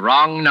Sorry,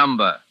 Wrong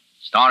Number,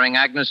 starring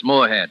Agnes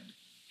Moorehead.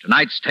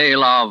 Tonight's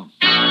tale of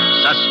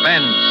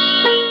suspense.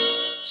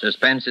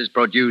 Suspense is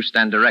produced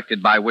and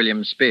directed by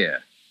William Spear.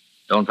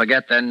 Don't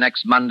forget then,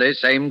 next Monday,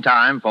 same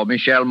time, for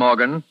Michelle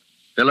Morgan,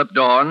 Philip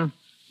Dorn,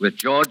 with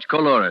George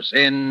Coulouris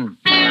in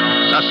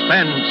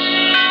Suspense.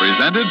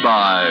 Presented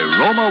by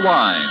Roma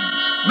Wines,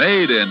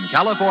 made in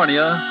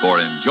California for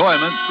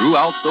enjoyment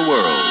throughout the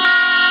world.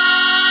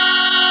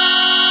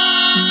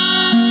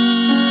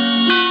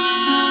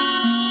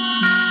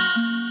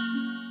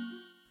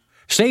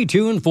 Stay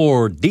tuned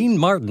for Dean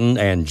Martin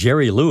and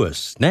Jerry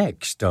Lewis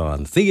next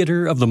on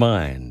Theater of the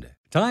Mind.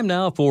 Time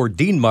now for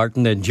Dean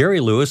Martin and Jerry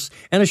Lewis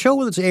and a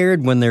show that's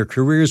aired when their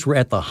careers were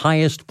at the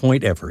highest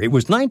point ever. It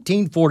was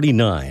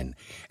 1949,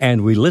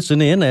 and we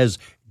listen in as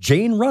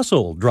Jane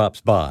Russell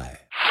drops by.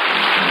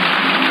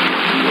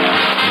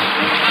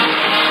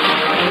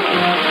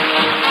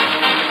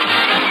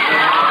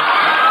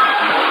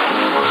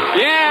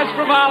 Yes,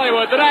 from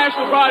Hollywood, the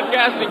National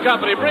Broadcasting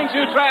Company brings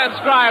you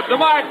transcribed The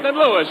Martin and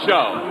Lewis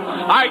Show.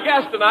 Our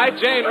guest tonight,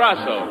 Jane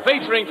Russell,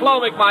 featuring Flo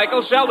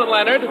McMichael, Sheldon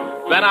Leonard,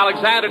 Ben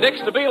Alexander, Dick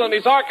Stabile and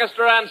his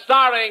orchestra, and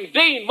starring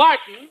Dean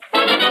Martin.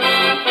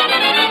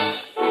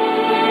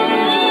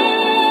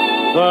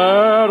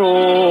 That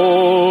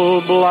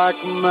old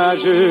black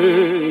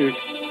magic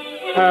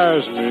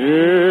has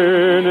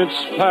me in its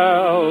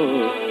spell.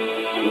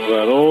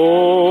 That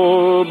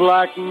old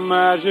black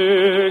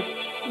magic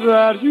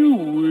that you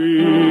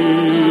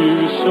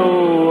weave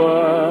so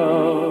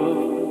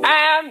well.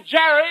 And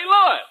Jerry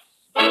Lewis.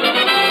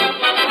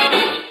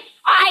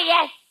 Ah,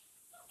 yes.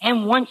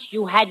 And once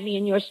you had me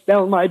in your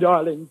spell, my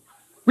darling.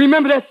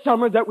 Remember that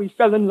summer that we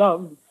fell in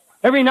love?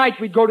 Every night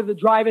we'd go to the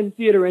drive-in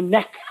theater in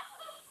Neck.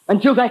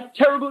 Until that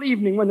terrible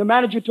evening when the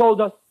manager told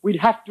us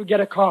we'd have to get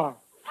a car.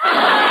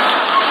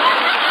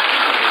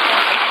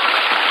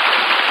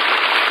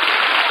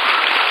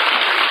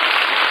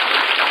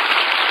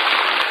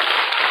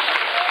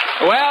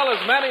 Well,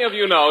 as many of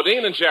you know,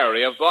 Dean and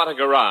Jerry have bought a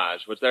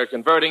garage, which they're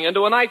converting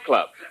into a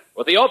nightclub.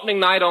 With the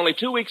opening night only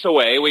 2 weeks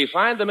away, we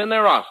find them in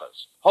their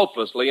office,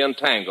 hopelessly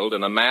entangled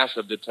in a mass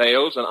of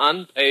details and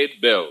unpaid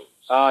bills.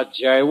 Oh,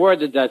 Jerry, where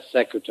did that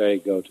secretary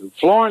go to?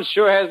 Florence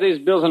sure has these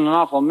bills in an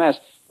awful mess.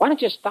 Why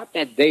don't you stop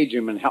that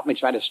daydreaming and help me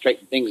try to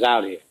straighten things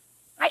out here?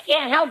 I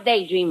can't help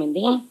daydreaming,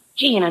 Dean.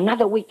 Gee, in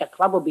another week the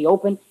club will be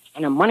open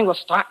and the money will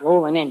start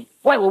rolling in.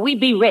 Boy, will we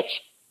be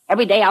rich.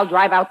 Every day I'll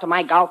drive out to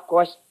my golf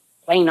course,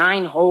 play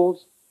 9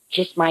 holes,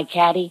 kiss my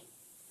caddy,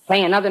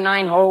 play another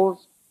 9 holes,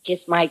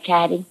 kiss my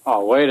caddy.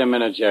 Oh, wait a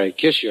minute, Jerry.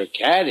 Kiss your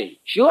caddy?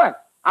 Sure.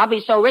 I'll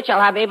be so rich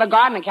I'll have Ava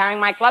Gardner carrying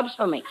my clubs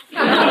for me.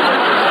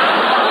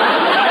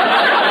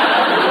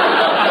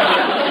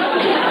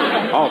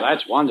 Oh,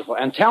 that's wonderful.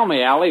 And tell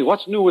me, Allie,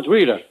 what's new with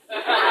Rita?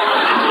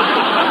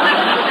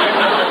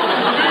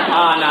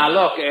 Now,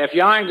 look, if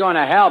you aren't going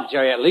to help,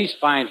 Jerry, at least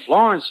find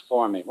Florence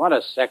for me. What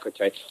a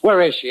secretary.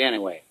 Where is she,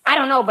 anyway? I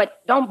don't know,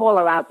 but don't bawl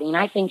her out, Dean.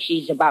 I think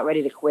she's about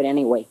ready to quit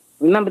anyway.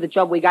 Remember the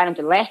trouble we got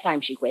into the last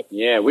time she quit?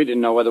 Yeah, we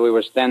didn't know whether we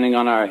were standing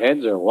on our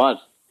heads or what.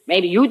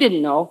 Maybe you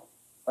didn't know,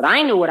 but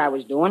I knew what I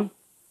was doing.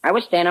 I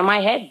was standing on my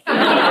head.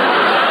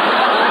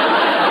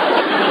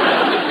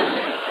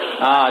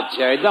 Oh,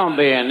 Jerry, don't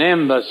be an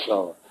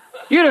imbecile.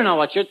 You don't know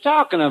what you're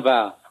talking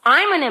about.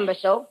 I'm an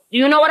imbecile. Do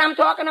you know what I'm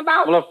talking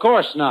about? Well, of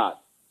course not.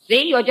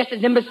 See, you're just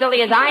as imbecile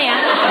as I am.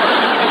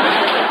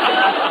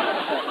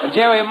 Well,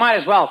 Jerry, you might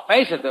as well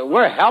face it that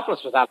we're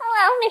helpless without...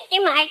 Hello,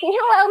 Mr. Martin.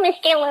 Hello,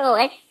 Mr.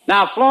 Lewis.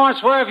 Now,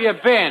 Florence, where have you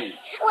been?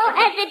 Well,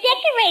 the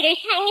decorator's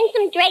hanging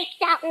some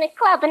drapes out in the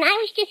club, and I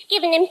was just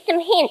giving him some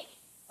hints.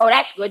 Oh,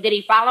 that's good. Did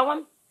he follow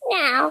him?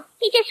 No,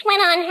 he just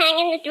went on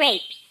hanging the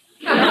drapes.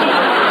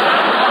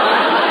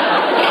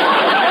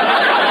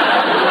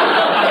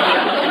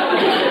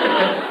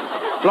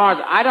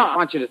 Florence, I don't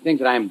want you to think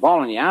that I'm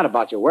bawling you out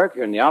about your work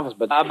here in the office,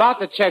 but about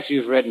the checks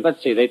you've written,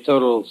 let's see, they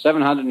total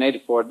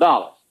 $784.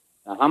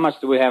 Now, how much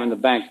do we have in the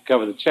bank to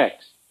cover the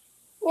checks?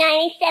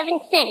 97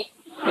 cents.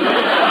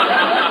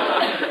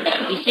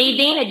 You see,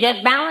 Dean, it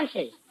just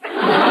balances.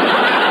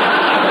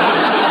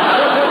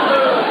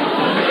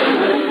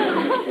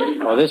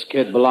 Oh, this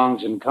kid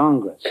belongs in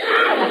Congress.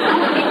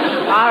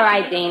 All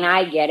right, Dean,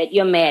 I get it.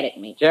 You're mad at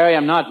me. Jerry,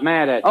 I'm not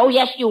mad at you. Oh,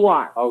 yes, you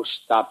are. Oh,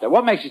 stop that.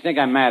 What makes you think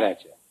I'm mad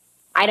at you?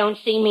 I don't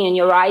see me in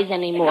your eyes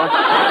anymore.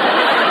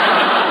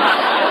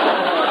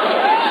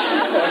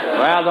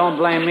 Well, don't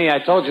blame me. I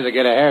told you to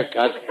get a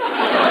haircut.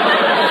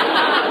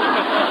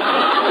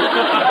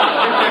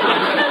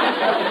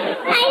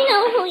 I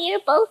know who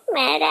you're both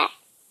mad at.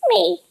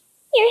 Me.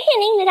 You're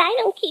hinting that I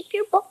don't keep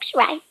your books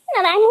right,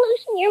 that I'm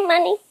losing your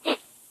money.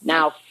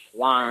 Now,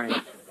 Florence.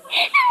 And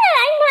that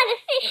I'm not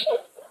efficient.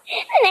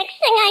 The next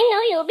thing I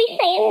know, you'll be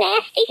saying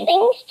nasty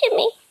things to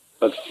me.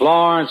 But,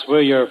 Florence,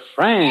 we're your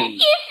friends.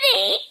 You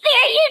see,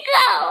 there you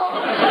go.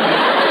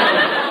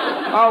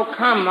 Oh,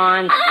 come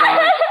on,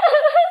 Florence.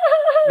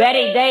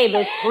 Betty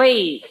Davis,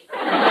 please.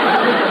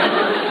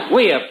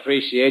 We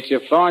appreciate you,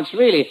 Florence,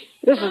 really.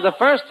 This is the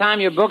first time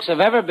your books have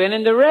ever been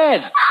into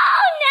red.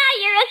 Oh, now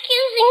you're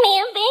accusing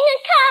me of being a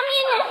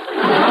communist.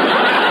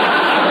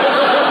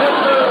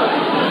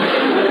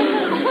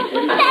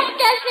 That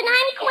does it.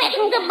 I'm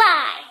quitting.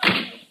 Goodbye.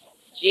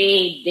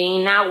 Gee,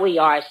 Dean, now we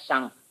are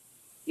sunk.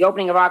 The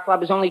opening of our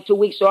club is only 2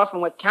 weeks off,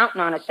 and we're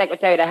counting on a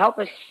secretary to help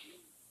us.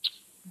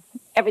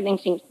 Everything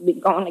seems to be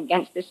going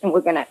against us, and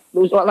we're going to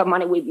lose all the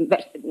money we've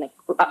invested in the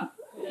club.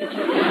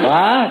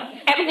 What?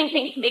 Everything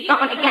seems to be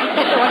going against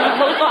us, and we're going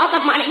to lose all the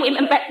money we've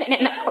invested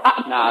in the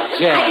club. Now,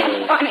 Jerry. I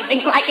never saw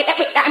anything like it.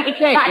 Every time we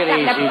Take it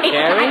easy,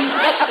 Jerry.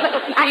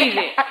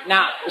 Easy.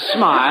 Now,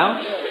 smile.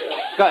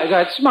 Go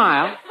ahead,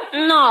 smile.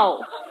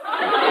 No.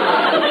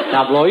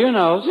 Now, blow your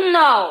nose.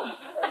 No.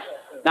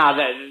 Now,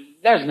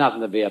 there's nothing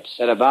to be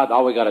upset about.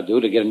 All we got to do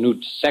to get a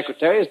new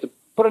secretary is to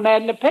put an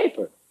ad in the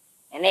paper.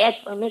 And they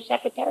ask for a new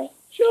secretary?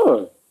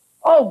 Sure.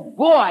 Oh,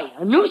 boy,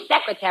 a new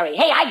secretary.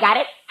 Hey, I got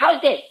it. How's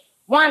this?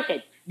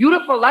 Wanted.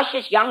 Beautiful,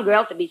 luscious young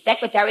girl to be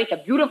secretary to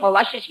beautiful,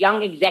 luscious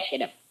young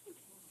executive.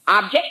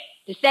 Object?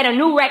 To set a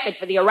new record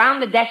for the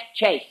around-the-desk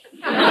chase.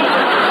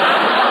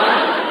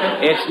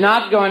 It's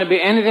not going to be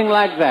anything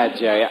like that,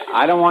 Jerry.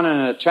 I don't want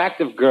an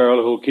attractive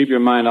girl who'll keep your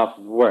mind off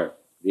of work.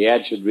 The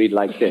ad should read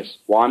like this.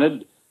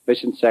 Wanted,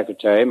 efficient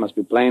secretary, must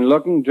be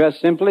plain-looking, dress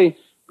simply,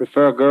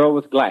 prefer a girl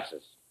with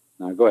glasses.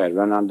 Now, go ahead,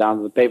 run on down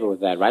to the paper with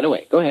that right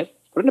away. Go ahead,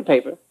 put it in the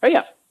paper. Hurry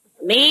up.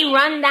 Me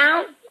run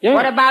down? Yeah.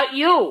 What about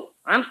you?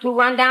 I'm too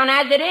run down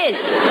as it is.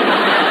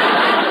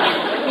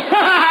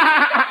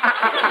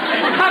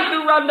 I'm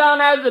too run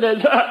down as it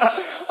is.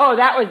 Oh,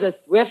 that was a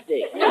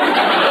Swiftie.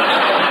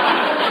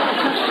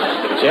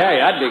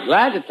 Jerry, I'd be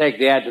glad to take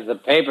the ad to the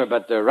paper,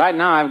 but right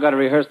now I've got to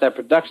rehearse that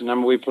production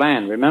number we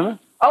planned, remember?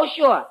 Oh,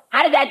 sure.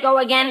 How did that go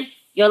again?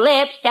 Your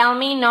lips tell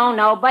me no,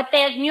 no, but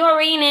there's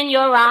murine in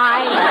your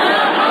eyes.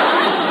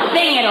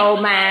 Sing it,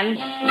 old man.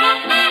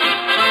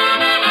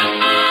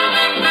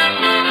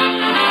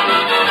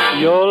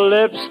 Your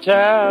lips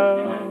tell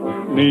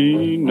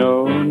me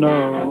no,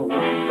 no,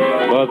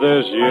 but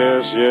there's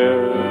yes,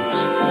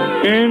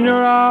 yes in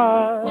your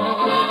eyes.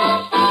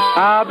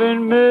 How I've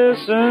been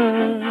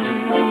missing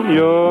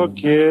your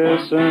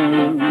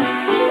kissing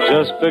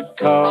just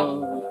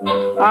because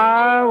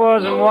I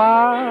wasn't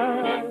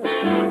wise.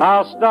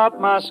 I'll stop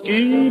my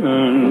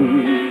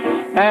scheming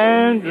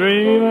and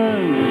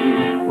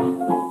dreaming,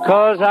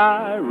 'cause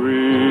I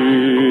realize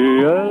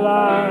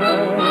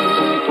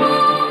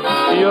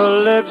your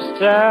lips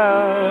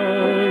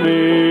tell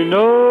me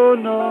no,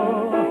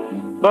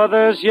 no, but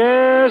there's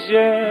yes,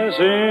 yes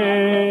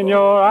in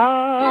your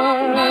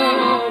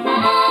eyes.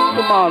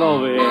 Come on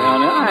over here,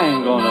 honey. I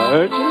ain't gonna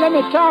hurt you. Let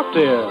me talk to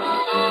you.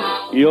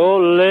 Your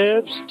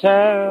lips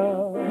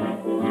tell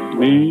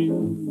me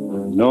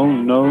no,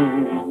 no,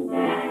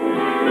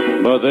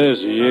 but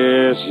there's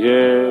yes,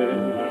 yes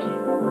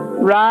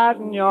right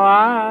in your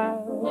eyes.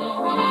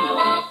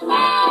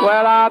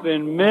 Well, I've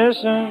been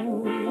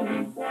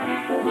missing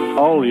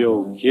all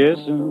your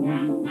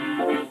kissing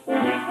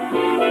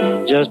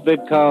just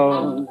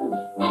because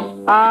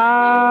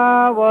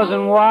I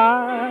wasn't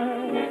wise.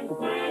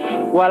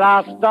 Well,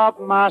 I stopped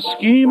my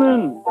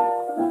scheming,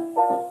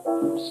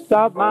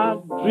 stopped my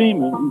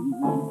dreaming,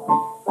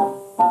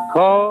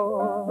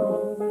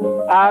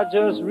 'cause I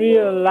just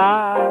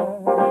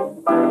realized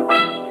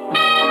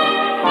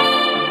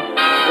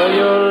that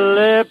your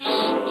lips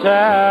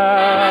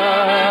tell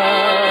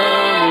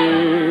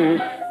me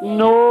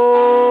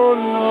no,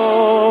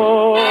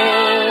 no,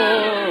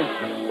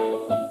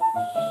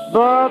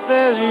 but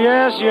there's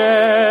yes,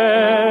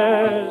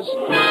 yes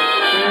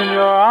in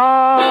your eyes.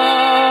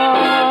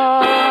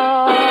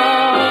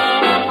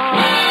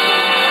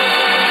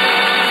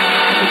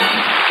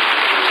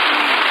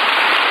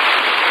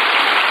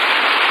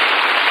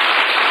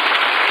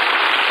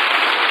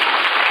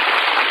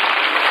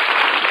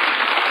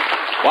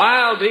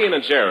 While Dean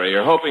and Jerry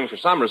are hoping for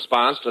some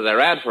response to their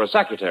ad for a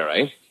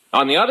secretary,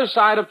 on the other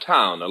side of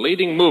town, a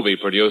leading movie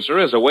producer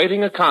is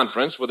awaiting a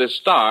conference with his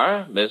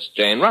star, Miss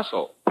Jane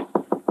Russell.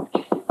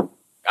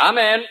 Come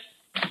in.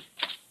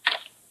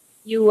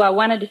 You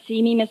wanted to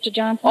see me, Mr.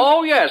 Johnson?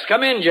 Oh, yes.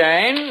 Come in,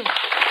 Jane.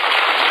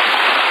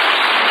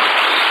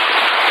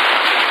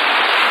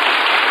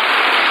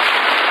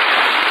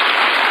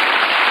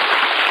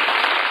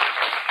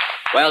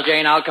 Well,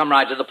 Jane, I'll come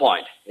right to the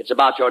point. It's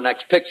about your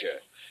next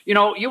picture. You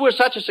know, you were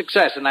such a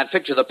success in that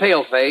picture, The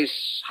Pale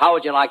Face. How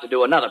would you like to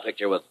do another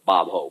picture with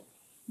Bob Hope?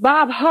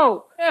 Bob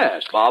Hope?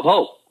 Yes, Bob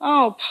Hope.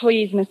 Oh,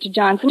 please, Mr.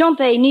 Johnson. Don't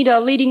they need a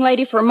leading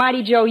lady for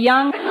Mighty Joe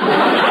Young?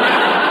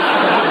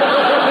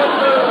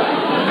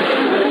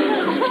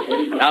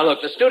 Now,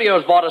 look, the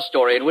studio's bought a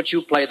story in which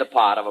you play the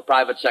part of a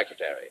private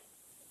secretary.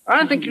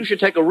 I think you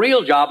should take a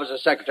real job as a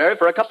secretary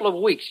for a couple of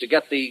weeks to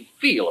get the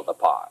feel of the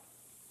part.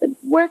 But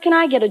where can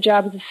I get a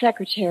job as a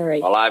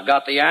secretary? Well, I've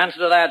got the answer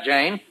to that,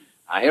 Jane.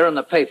 Now, here in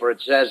the paper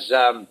it says,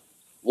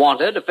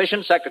 wanted,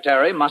 efficient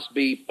secretary, must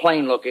be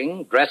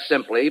plain-looking, dress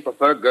simply,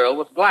 prefer girl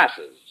with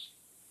glasses.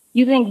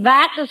 You think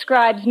that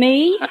describes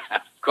me?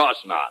 Of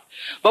course not.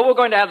 But we're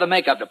going to have the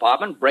makeup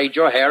department braid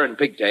your hair in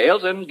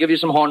pigtails and give you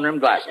some horn-rimmed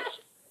glasses.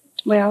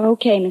 Well,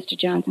 okay, Mr.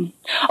 Johnson.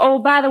 Oh,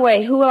 by the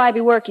way, who will I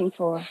be working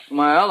for?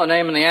 Well, the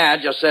name in the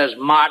ad just says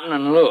Martin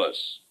and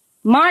Lewis.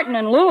 Martin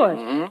and Lewis?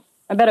 Mm-hmm.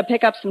 I better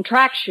pick up some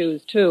track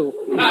shoes, too.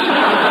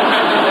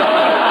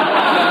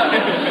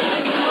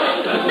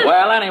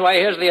 Well, anyway,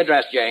 here's the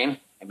address, Jane.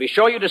 And be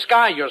sure you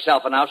disguise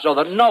yourself enough so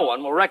that no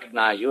one will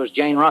recognize you as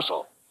Jane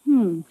Russell.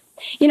 You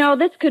know,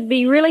 this could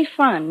be really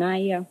fun.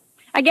 I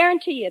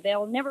guarantee you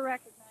they'll never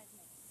recognize me.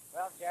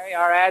 Well, Jerry,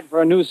 our ad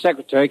for a new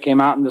secretary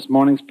came out in this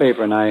morning's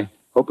paper, and I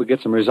hope we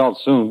get some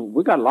results soon.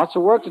 We got lots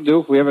of work to do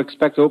if we ever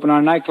expect to open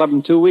our nightclub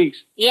in 2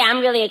 weeks. Yeah, I'm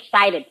really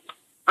excited.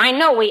 I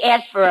know we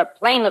asked for a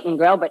plain-looking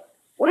girl, but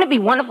wouldn't it be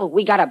wonderful if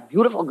we got a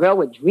beautiful girl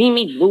with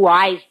dreamy blue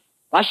eyes,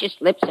 luscious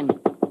lips, and...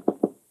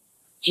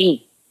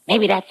 Gee,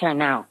 maybe that's her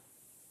now.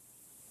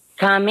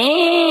 Come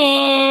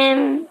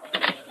in.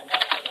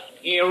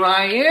 Here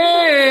I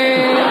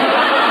am.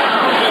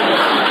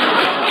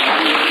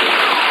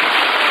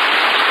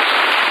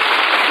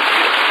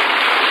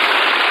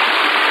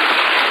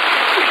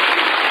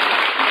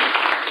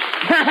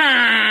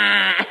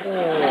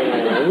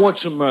 Oh,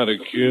 what's the matter,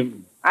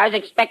 kid? I was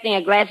expecting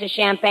a glass of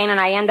champagne, and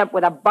I end up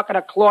with a bucket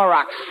of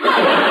Clorox.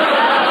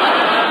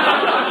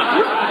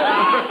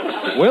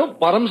 Well,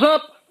 bottoms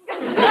up.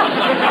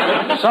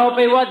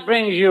 Soapy, what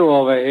brings you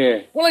over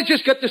here? Well, I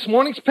just got this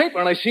morning's paper,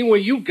 and I see where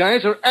you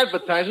guys are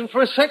advertising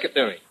for a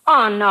secretary.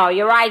 Oh, no,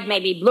 your eyes may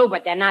be blue,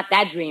 but they're not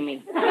that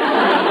dreamy.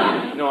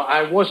 No,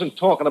 I wasn't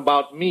talking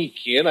about me,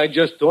 kid. I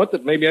just thought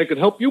that maybe I could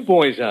help you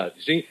boys out.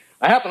 You see,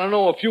 I happen to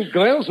know a few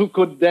girls who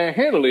could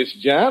handle this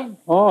job.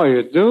 Oh,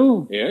 you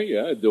do?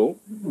 Yeah, I do.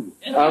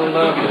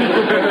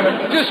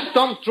 I'll just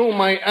thumb through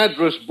my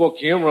address book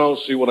here, and I'll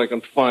see what I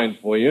can find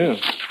for you.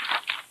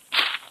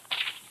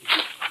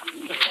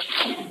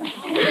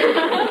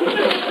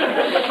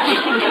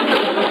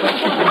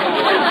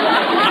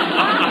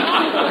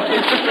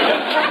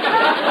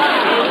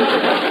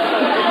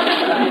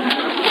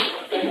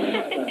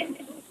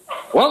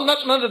 Well,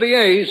 nothing under the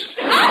A's.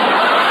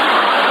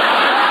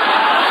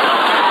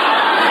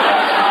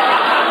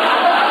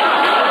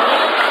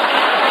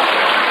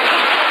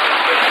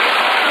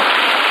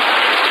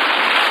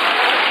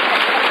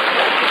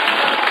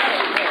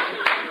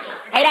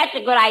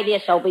 idea,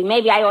 Soapy.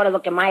 Maybe I ought to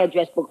look at my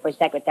address book for a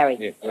secretary.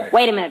 Yeah, right.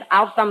 Wait a minute.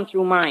 I'll thumb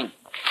through mine.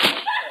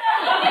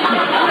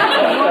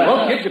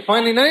 Well, kid, you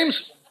find any names?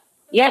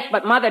 Yes,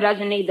 but Mother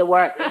doesn't need the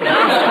work. Now,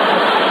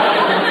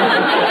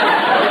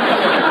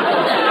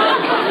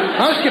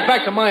 let's get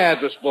back to my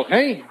address book,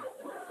 hey?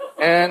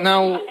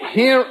 Now,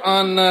 here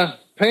on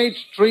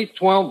page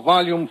 312,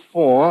 volume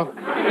 4,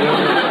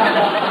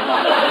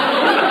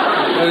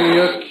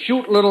 a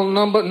cute little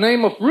number,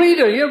 name of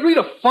Rita. Yeah,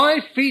 Rita,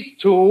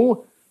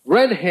 5'2",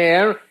 red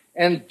hair,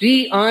 and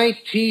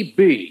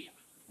DITB.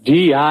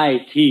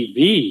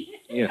 DITB?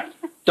 Yeah,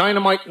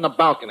 dynamite in the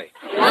balcony.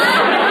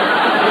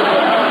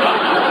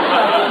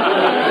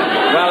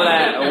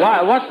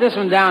 Well, what's this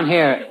one down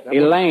here?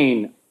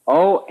 Elaine,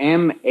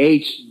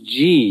 OMHG.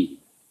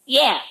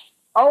 Yeah,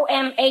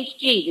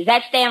 OMHG. Does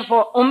that stand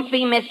for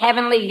Oomphy Miss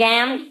Heavenly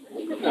Gams?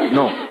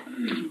 No,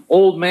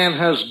 old man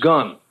has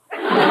gun.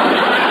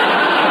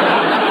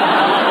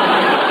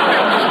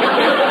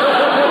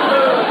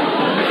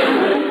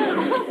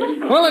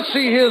 Well, let's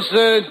see. Here's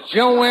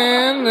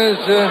Joanne.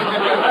 There's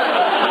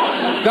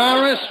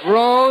Doris,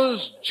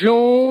 Rose,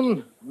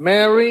 June,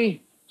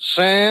 Mary,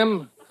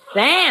 Sam.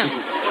 Sam?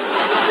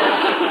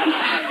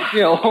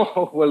 Yeah,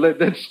 oh, well,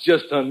 that's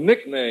just a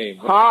nickname.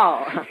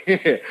 Oh.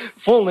 Yeah,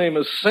 full name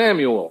is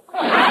Samuel.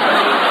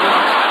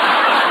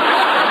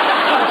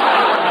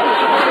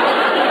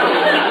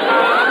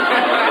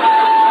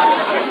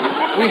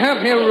 We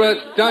have here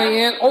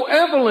Diane. Oh,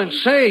 Evelyn.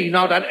 Say,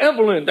 now that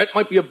Evelyn, that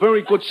might be a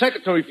very good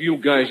secretary for you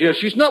guys. Yeah,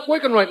 she's not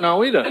working right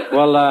now either.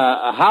 Well,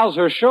 how's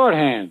her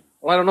shorthand?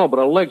 Well, I don't know, but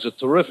her legs are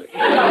terrific.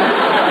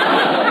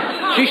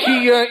 She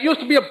used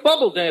to be a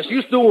bubble dancer.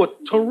 Used to do a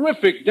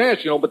terrific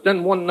dance, you know, but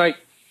then one night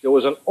there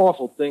was an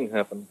awful thing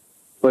happen.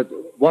 But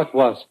what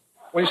was?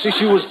 Well, you see,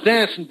 she was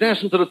dancing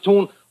to the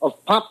tune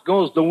of Pop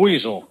Goes the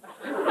Weasel.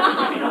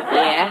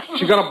 Yeah?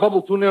 She got a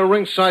bubble too near a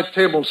ringside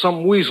table and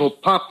some weasel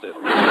popped it.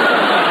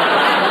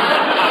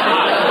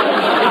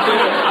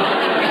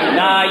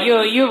 Now,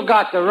 you've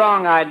got the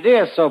wrong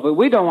idea, Soapy.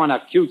 We don't want a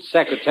cute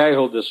secretary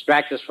who'll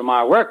distract us from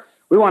our work.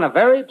 We want a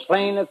very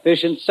plain,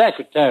 efficient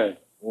secretary.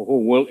 Oh,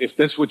 well, if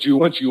that's what you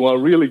want, you are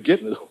really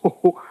getting it.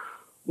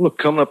 Look,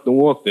 coming up the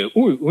walk there.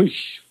 Ooh, ooh.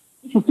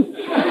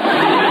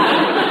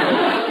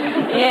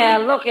 Yeah,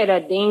 look at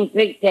her, Dean.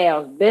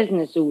 Pigtails,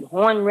 business suit,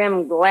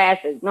 horn-rimmed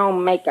glasses, no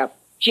makeup.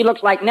 She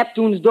looks like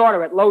Neptune's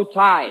daughter at low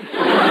tide.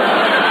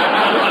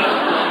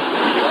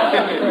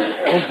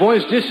 Oh,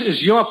 boys, this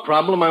is your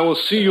problem. I will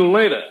see you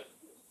later.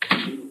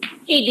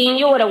 Gee, Dean,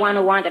 you were the one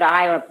who wanted to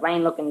hire a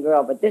plain-looking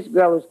girl, but this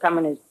girl who's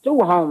coming is too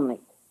homely.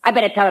 I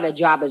better tell her the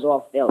job is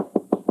all filled.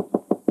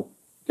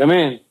 Come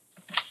in.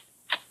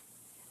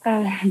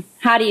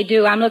 How do you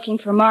do? I'm looking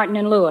for Martin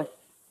and Lewis.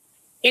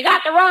 You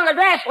got the wrong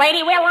address,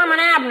 lady. We're Lum and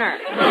Abner.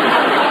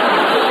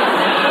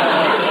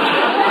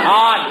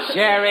 Oh,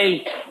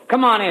 Jerry.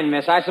 Come on in,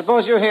 miss. I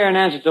suppose you're here in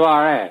answer to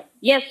our ad.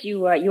 Yes,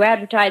 you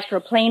advertised for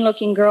a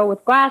plain-looking girl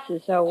with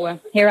glasses, so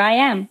here I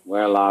am.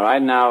 Well, all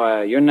right.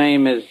 Now, your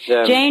name is...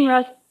 Jane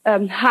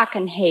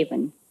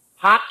Hockenhaven.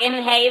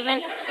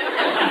 Hockenhaven?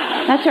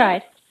 That's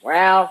right.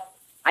 Well,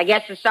 I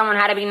guess if someone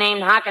had to be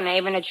named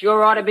Hockenhaven, it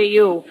sure ought to be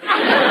you.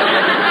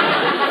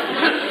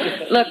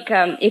 Look,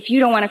 if you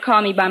don't want to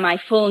call me by my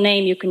full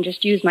name, you can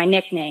just use my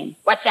nickname.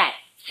 What's that?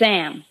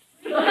 Sam.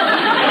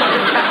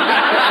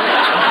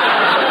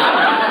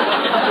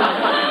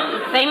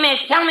 Say, miss,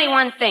 tell me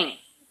one thing.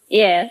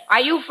 Yes?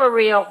 Are you for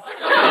real?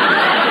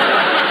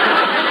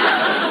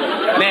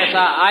 Miss,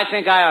 I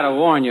think I ought to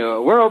warn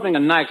you. We're opening a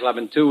nightclub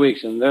in 2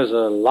 weeks, and there's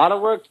a lot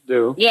of work to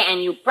do. Yeah,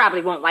 and you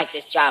probably won't like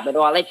this job at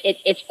all.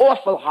 It's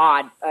awful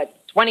hard.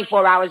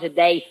 24 hours a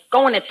day,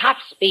 going at top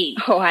speed.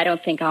 Oh, I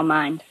don't think I'll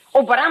mind.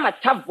 Oh, but I'm a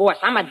tough boss.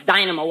 I'm a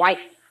dynamo wife.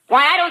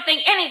 Why, I don't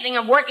think anything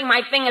of working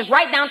my fingers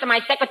right down to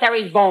my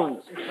secretary's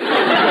bones.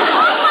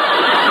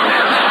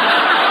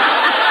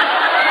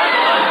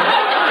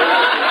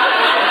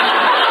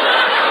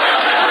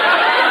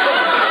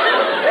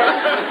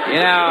 You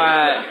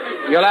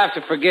know, you'll have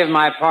to forgive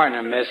my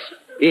partner, miss.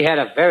 He had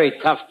a very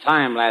tough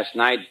time last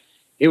night.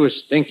 He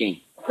was thinking.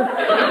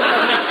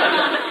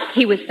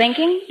 He was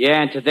thinking?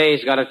 Yeah, and today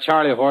he's got a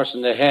Charlie horse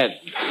in the head.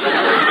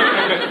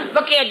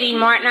 Look here, Dean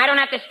Martin. I don't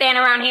have to stand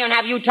around here and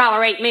have you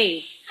tolerate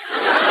me.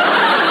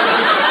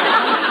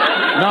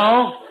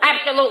 No?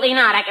 Absolutely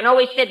not. I can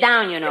always sit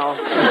down, you know.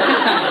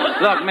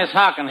 Look, Miss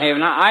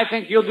Hockenhaven, I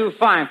think you'll do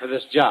fine for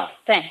this job.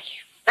 Thank you.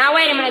 Now,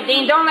 wait a minute,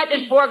 Dean. Don't let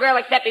this poor girl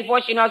accept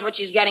before she knows what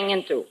she's getting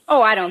into.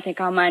 Oh, I don't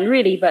think I'll mind,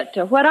 really, but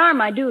what are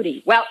my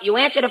duties? Well, you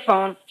answer the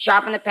phone,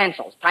 sharpen the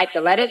pencils, type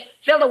the letters,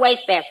 fill the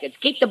wastebaskets,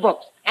 keep the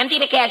books, empty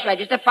the cash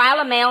register, file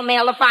the mail,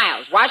 mail the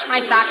files, wash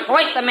my socks,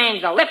 hoist the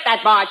mansell, lift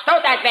that barge,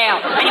 tote that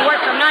bale, and you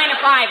work from 9 to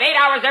 5, 8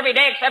 hours every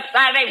day except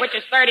Saturday, which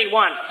is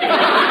 31.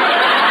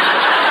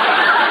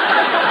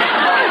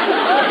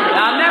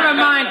 Now, never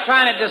mind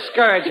trying to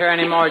discourage her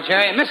anymore,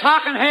 Jerry. Miss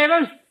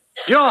Hockenhaven,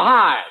 you're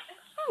hired.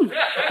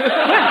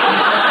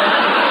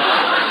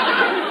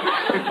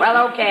 Well,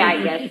 okay,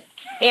 I guess.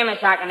 Here, Miss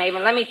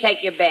Hockenhaven, let me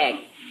take your bag.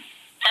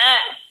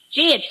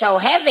 Gee, it's so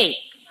heavy.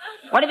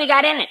 What have you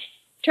got in it?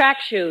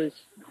 Track shoes.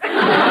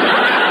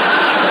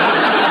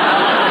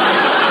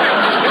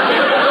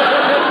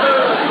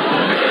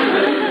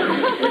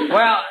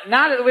 Well,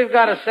 now that we've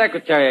got a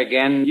secretary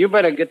again, you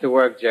better get to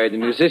work, Jerry. The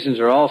musicians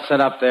are all set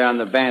up there on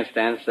the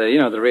bandstand, so,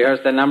 to rehearse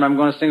that number I'm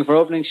going to sing for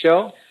opening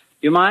show.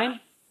 You mind?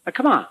 Now,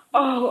 come on.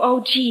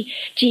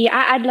 Gee,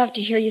 I'd love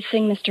to hear you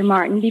sing, Mr.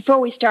 Martin. Before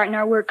we start in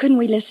our work, couldn't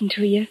we listen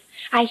to you?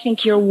 I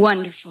think you're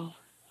wonderful.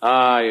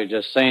 You're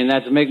just saying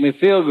that to make me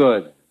feel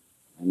good.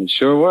 And it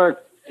sure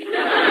worked.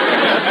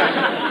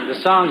 The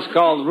song's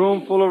called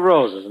Room Full of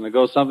Roses, and it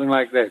goes something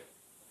like this.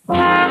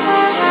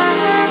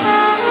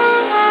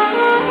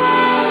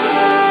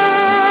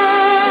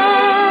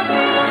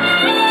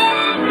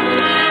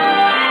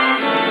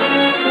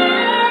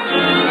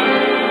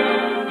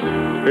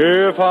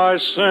 If I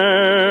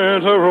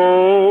sent a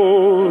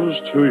rose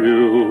to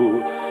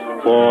you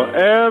for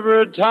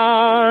every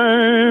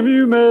time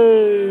you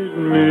made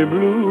me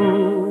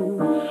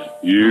blue,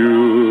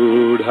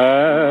 you'd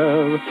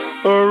have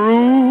a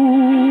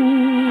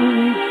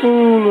room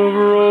full of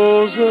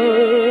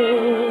roses.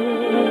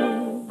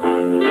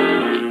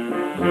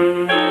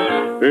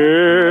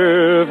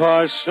 If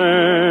I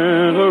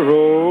sent a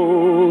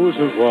rose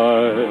of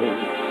white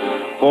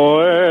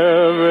for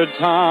every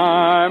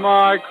time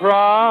I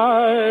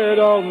cried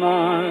all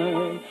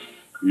night,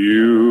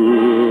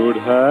 you'd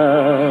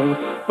have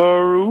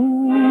a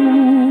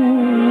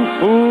room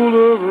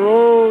full of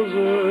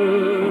roses.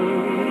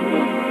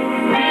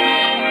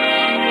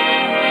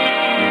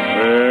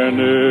 And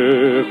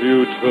if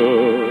you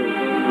took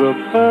the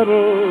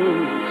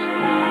petals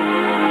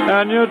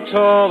and you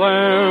tore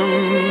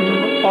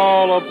them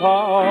all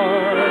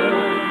apart,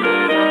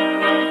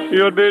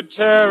 you'd be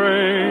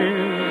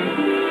tearing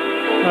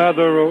at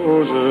the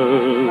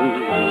roses,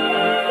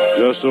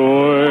 just the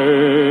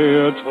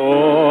way it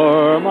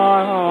tore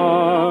my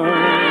heart.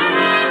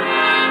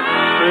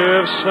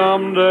 If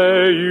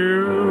someday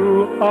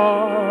you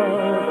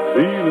are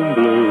feeling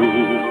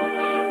blue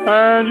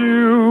and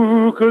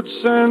you could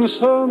send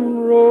some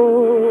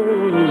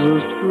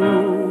roses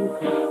too,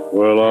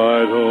 well,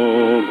 I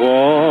don't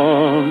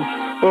want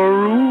a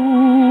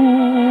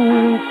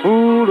room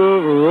full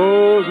of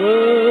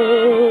roses.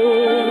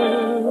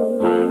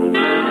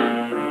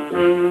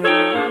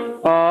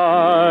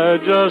 I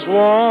just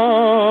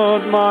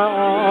want my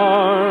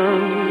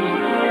arms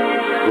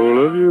full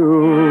of you.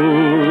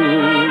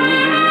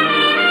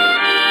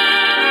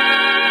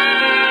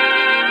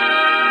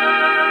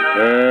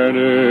 And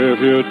if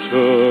you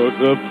took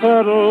the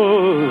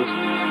petals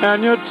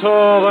and you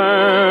tore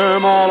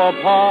them all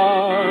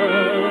apart,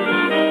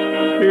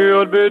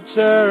 you'd be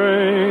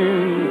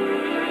tearing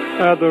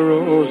at the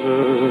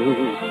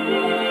roses,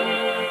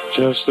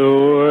 just the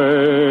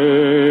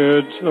way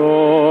it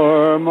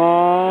tore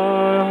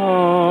my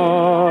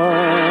heart.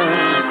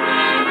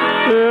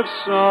 If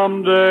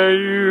someday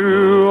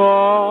you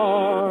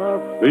are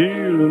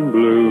feeling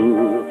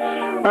blue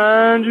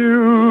and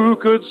you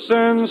could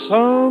send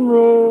some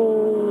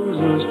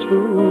roses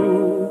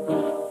too,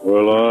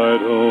 well, I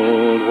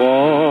don't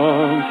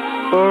want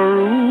a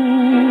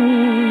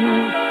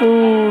room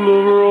full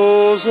of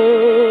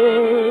roses.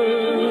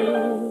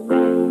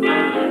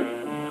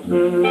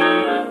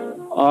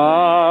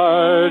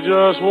 I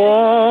just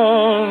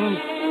want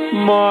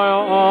my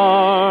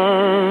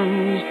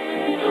arms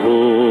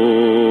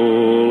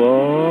full of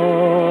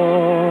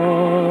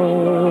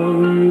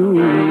you.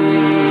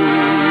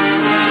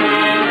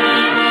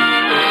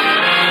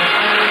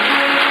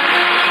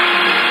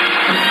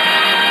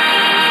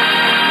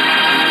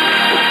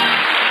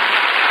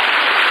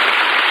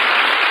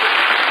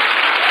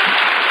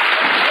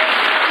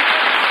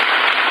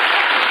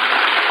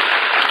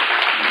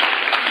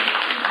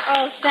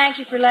 Thank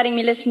you for letting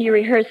me listen to you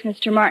rehearse,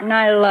 Mr. Martin.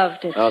 I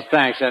loved it. Oh,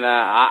 thanks. And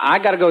I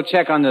got to go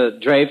check on the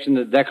drapes and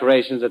the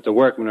decorations that the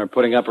workmen are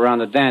putting up around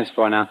the dance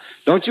floor now.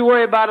 Don't you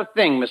worry about a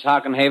thing, Miss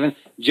Hockenhaven.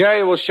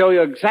 Jerry will show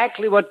you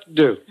exactly what to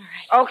do.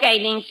 All right. Okay,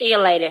 Dean. See you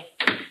later.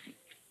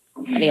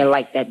 How do you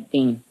like that,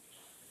 Dean?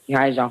 He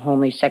hires a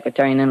homely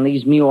secretary and then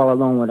leaves me all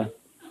alone with her.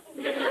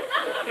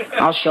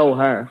 I'll show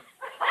her.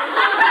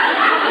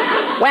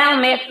 Well,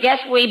 miss, guess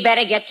we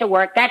better get to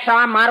work. That's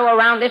our motto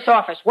around this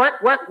office.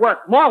 Work, work,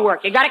 work. More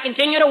work. You gotta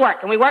continue to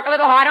work. And we work a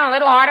little harder and a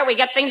little harder. We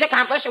get things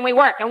accomplished and we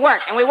work and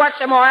work. And we work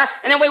some more.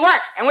 And then we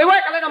work. And we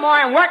work a little more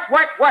and work,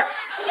 work, work.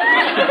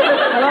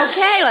 Well,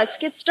 okay, let's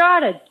get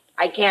started.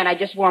 I can't. I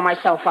just wore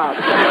myself out.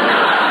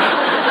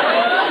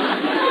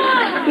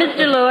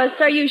 Mr. Lewis,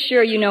 are you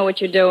sure you know what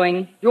you're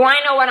doing? Do I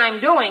know what I'm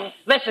doing?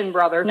 Listen,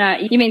 brother. No,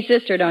 you mean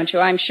sister, don't you?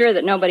 I'm sure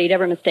that nobody'd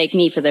ever mistake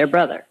me for their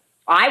brother.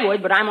 I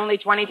would, but I'm only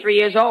 23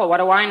 years old. What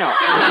do I know?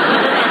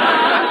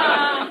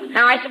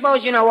 Now, I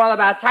suppose you know all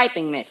about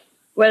typing, miss.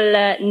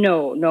 Well,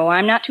 no,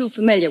 I'm not too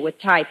familiar with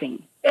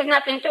typing. There's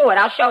nothing to it.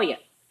 I'll show you.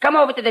 Come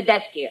over to the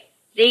desk here.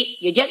 See,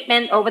 you just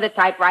bend over the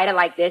typewriter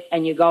like this,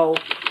 and you go...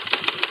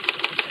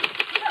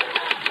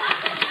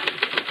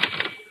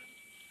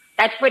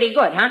 That's pretty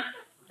good, huh?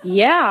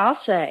 Yeah, I'll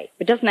say.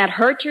 But doesn't that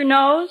hurt your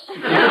nose?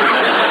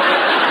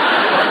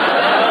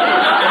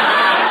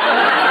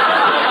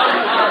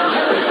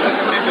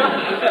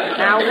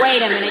 Now, Now,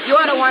 wait a minute.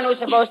 You're the one who's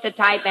supposed to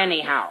type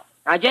anyhow.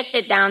 Now, just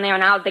sit down there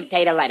and I'll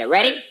dictate a letter.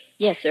 Ready?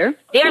 Yes, sir.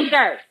 Dear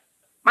sirs,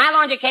 my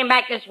laundry came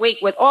back this week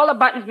with all the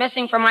buttons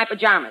missing from my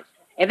pajamas.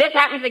 If this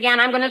happens again,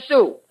 I'm going to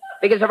sue.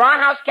 Because if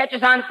our house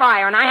catches on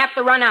fire and I have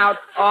to run out,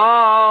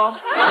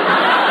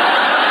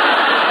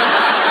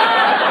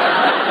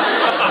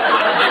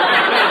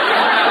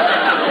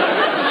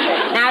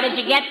 Now, did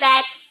you get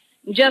that?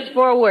 Just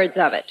 4 words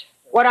of it.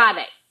 What are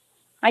they?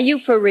 Are you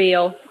for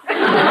real?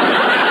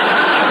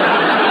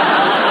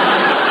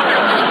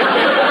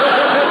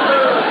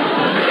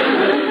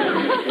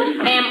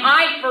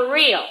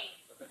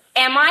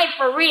 Am I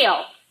for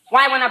real?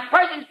 Why, when a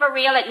person's for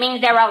real, it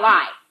means they're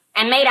alive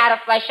and made out of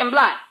flesh and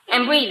blood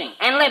and breathing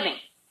and living.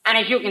 And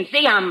as you can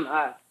see,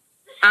 well,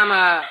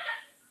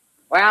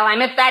 I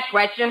missed that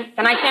question.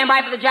 Can I stand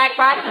by for the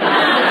jackpot?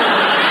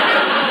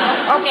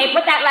 Okay,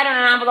 put that letter in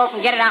an envelope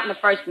and get it out in the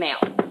first mail.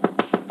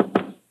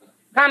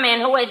 Come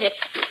in. Who is it?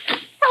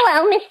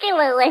 Hello, Mr.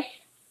 Lewis.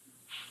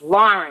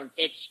 Florence,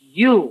 it's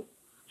you.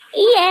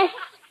 Yes,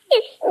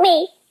 it's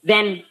me.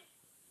 Then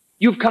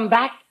you've come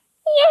back?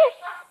 Yes,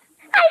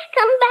 I've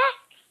come back.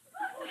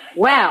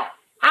 Well,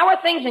 how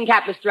are things in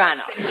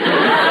Capistrano? Mr.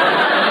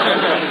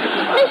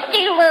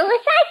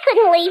 Lewis, I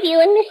couldn't leave you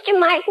and Mr.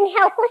 Martin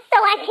helpless,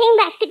 so I came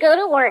back to go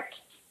to work.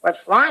 But,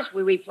 Florence,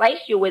 we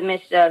replaced you with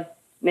Miss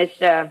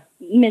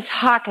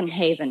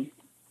Hockenhaven.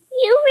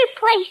 You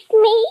replaced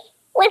me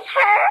with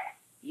her?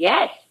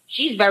 Yes,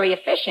 she's very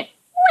efficient.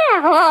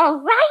 Well, all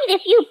right,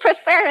 if you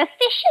prefer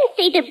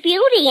efficiency to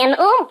beauty and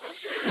oomph.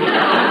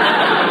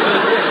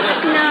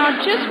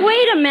 Now, just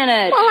wait a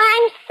minute. Well,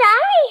 I'm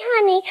sorry,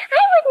 honey.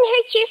 I wouldn't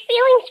hurt your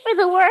feelings for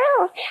the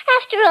world.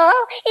 After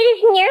all, it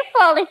isn't your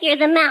fault if you're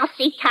the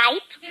mousy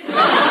type.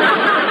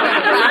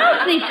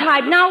 Mousy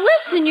type? Now,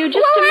 listen, you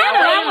just a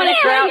minute.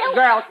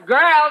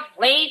 Girls,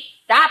 please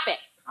stop it.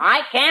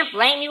 I can't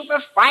blame you for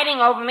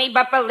fighting over me,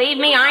 but believe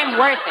me, I'm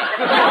worth it.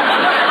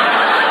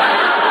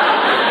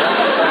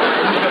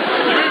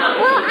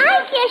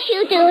 Yes,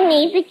 you do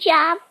need the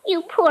job,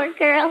 you poor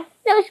girl.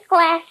 Those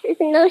glasses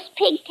and those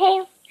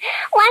pigtails.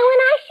 Why, when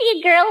I see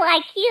a girl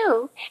like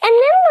you, and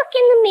then look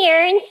in the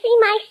mirror and see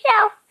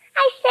myself,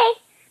 I say,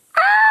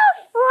 oh,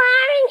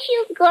 Florence,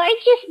 you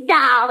gorgeous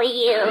doll,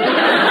 you.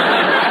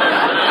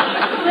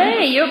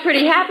 Say, you're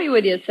pretty happy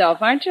with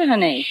yourself, aren't you,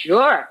 honey?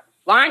 Sure.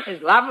 Florence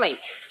is lovely.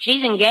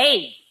 She's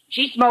engaged.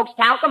 She smokes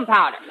talcum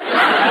powder.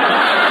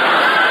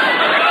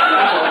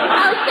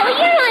 So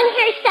you're on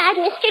her side,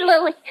 Mr.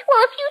 Lewis.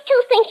 Well, if you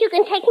two think you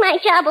can take my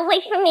job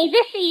away from me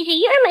this easy,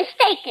 you're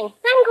mistaken.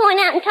 I'm going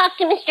out and talk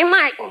to Mr.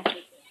 Martin.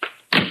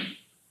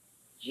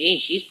 Gee,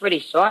 she's pretty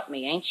sore at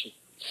me, ain't she?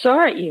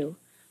 Sore at you?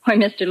 Why,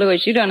 Mr.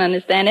 Lewis, you don't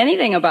understand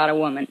anything about a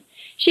woman.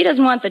 She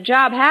doesn't want the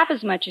job half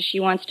as much as she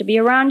wants to be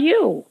around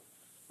you.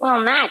 Well,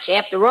 Natch,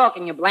 after all,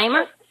 can you blame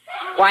her?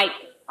 Why,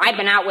 I've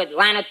been out with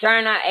Lana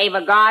Turner,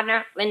 Ava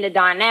Gardner, Linda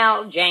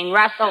Darnell, Jane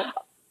Russell.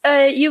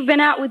 You've been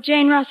out with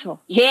Jane Russell?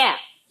 Yeah.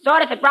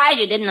 Sort of surprised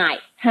you, didn't I?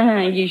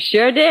 You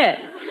sure did.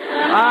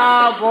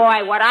 Oh,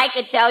 boy, what I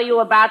could tell you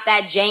about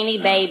that Janie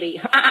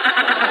baby.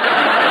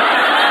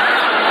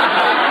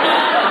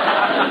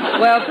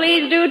 Well,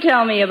 please do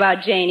tell me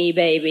about Janie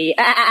baby.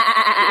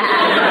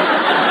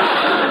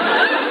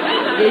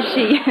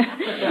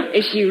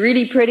 Is she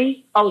really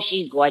pretty? Oh,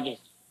 she's gorgeous.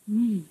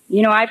 You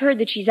know, I've heard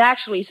that she's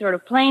actually sort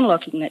of plain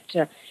looking,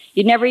 that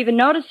you'd never even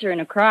notice her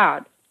in a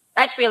crowd.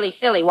 That's really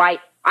silly. Why,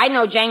 I'd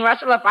know Jane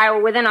Russell if I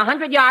were within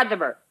 100 yards of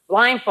her.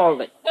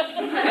 Blindfolded.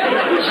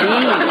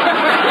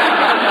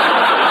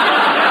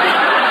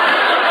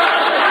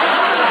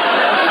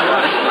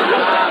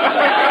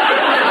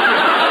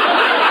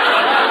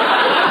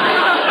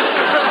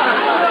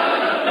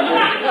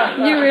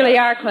 You really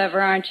are clever,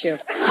 aren't you?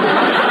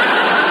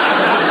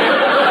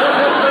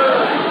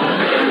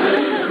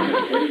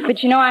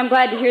 But you know, I'm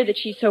glad to hear that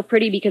she's so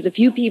pretty because a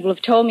few people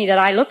have told me that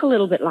I look a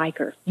little bit like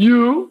her.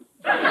 You?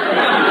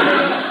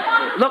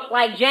 Look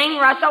like Jane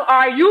Russell?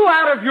 Are you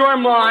out of your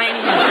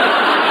mind?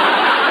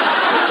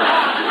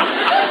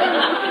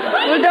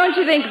 Well, don't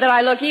you think that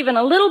I look even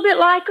a little bit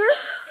like her?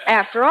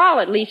 After all,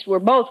 at least we're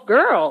both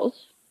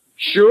girls.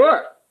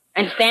 Sure.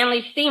 And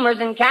Stanley Steamers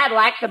and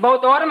Cadillacs are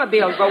both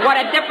automobiles, but what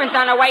a difference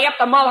on the way up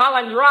the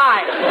Mulholland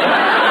Drive.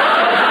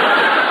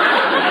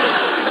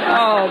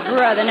 Oh,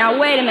 brother, now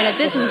wait a minute.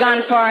 This has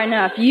gone far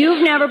enough.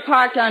 You've never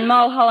parked on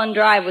Mulholland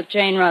Drive with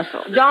Jane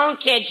Russell. Don't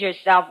kid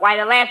yourself. Why,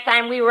 the last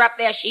time we were up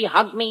there, she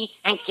hugged me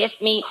and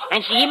kissed me,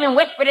 and she even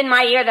whispered in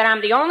my ear that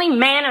I'm the only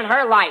man in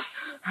her life.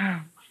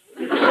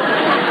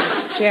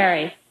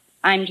 Jerry,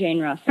 I'm Jane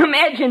Russell.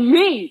 Imagine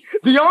me,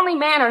 the only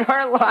man in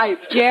her life.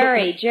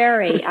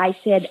 Jerry, I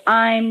said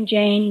I'm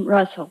Jane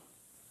Russell.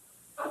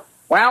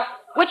 Well,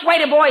 which way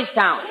to Boys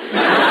Town?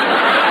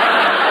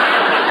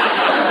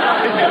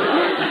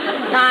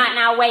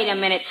 Now, wait a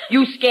minute.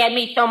 You scared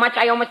me so much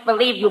I almost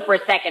believed you for a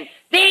second.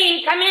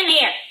 Dean, come in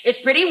here. It's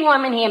pretty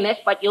warm in here, miss,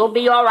 but you'll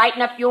be all right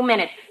in a few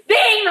minutes.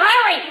 Dean,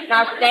 hurry!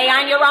 Now stay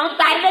on your own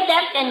side of the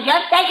desk and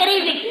just take it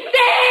easy.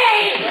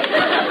 Dean!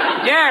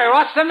 Jerry,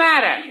 what's the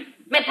matter?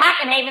 Miss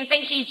Hockenhaven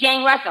thinks she's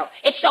Jane Russell.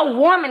 It's so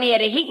warm in here,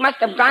 the heat must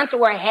have gone to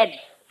her head.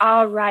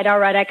 All right,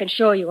 I can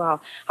show you.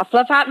 I'll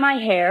fluff out my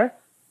hair,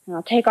 and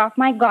I'll take off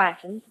my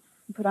glasses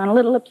and put on a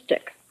little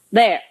lipstick.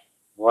 There.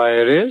 Why,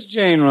 it is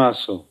Jane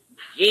Russell.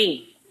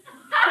 Gee.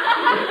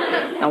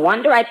 No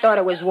wonder I thought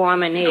it was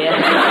warm in here.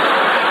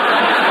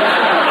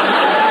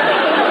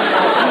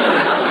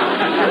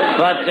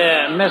 But,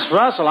 Miss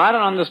Russell, I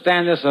don't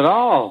understand this at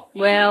all.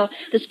 Well,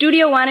 the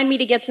studio wanted me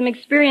to get some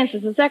experience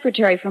as a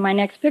secretary for my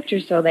next picture,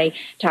 so they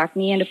talked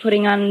me into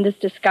putting on this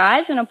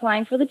disguise and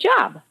applying for the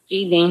job.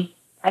 Gee, Dean,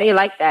 how do you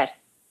like that?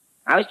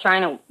 I was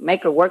trying to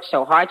make her work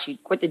so hard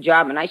she'd quit the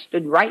job, and I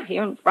stood right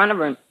here in front of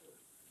her and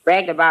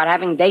bragged about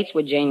having dates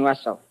with Jane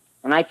Russell.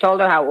 And I told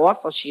her how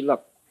awful she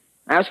looked.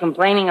 I was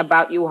complaining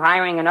about you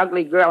hiring an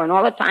ugly girl, and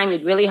all the time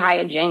you'd really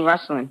hired Jane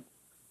Russell.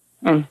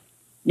 And,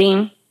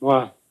 Dean?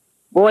 What?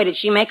 Boy, did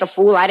she make a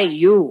fool out of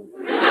you.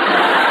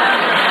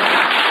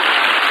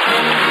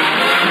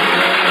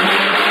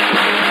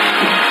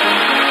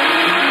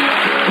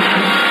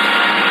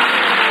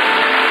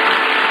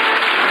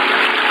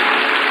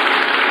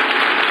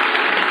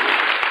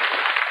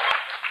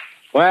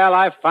 Well,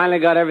 I finally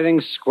got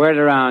everything squared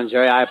around,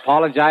 Jerry. I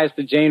apologized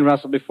to Jane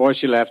Russell before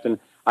she left, and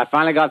I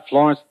finally got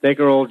Florence to take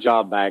her old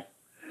job back.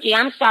 Gee,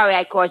 I'm sorry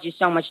I caused you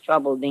so much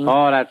trouble, Dean.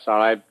 Oh, that's all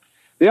right.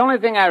 The only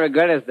thing I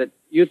regret is that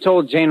you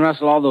told Jane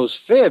Russell all those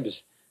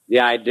fibs. The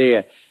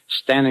idea,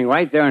 standing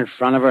right there in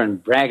front of her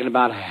and bragging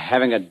about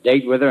having a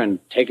date with her and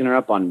taking her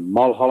up on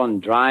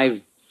Mulholland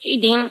Drive. Gee,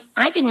 Dean,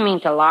 I didn't mean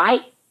to lie.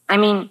 I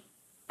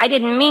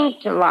didn't mean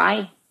to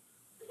lie.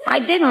 I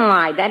didn't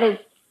lie.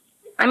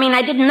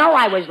 I didn't know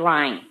I was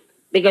lying.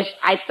 Because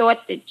I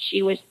thought that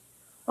she was...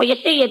 Well, you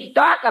see, it's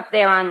dark up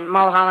there on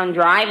Mulholland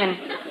Drive, and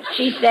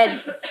she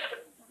said...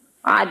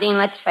 Dean,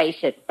 let's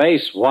face it.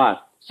 Face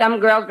what? Some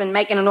girl's been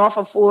making an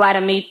awful fool out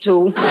of me,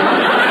 too.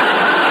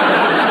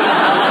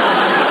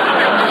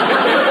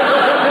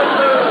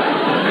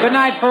 Good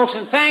night, folks,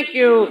 and thank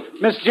you,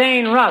 Miss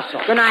Jane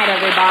Russell. Good night,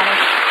 everybody.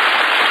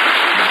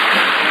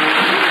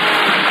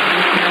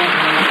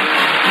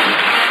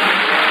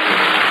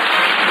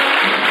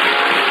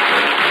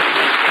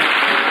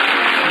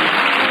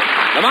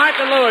 The Mark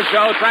and Lewis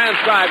Show,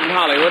 transcribed in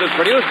Hollywood, is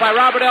produced by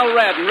Robert L.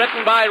 Redd and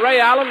written by Ray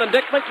Allen and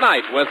Dick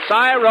McKnight with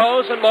Cy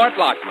Rose and Mort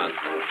Lockman.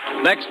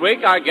 Next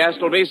week, our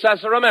guest will be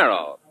Cesar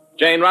Romero.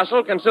 Jane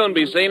Russell can soon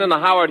be seen in the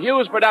Howard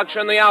Hughes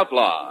production, The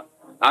Outlaw.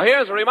 Now,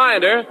 here's a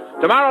reminder.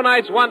 Tomorrow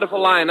night's wonderful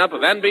lineup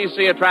of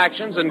NBC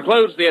attractions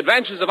includes The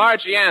Adventures of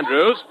Archie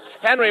Andrews,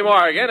 Henry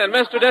Morgan, and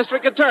Mr.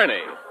 District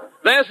Attorney.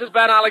 This is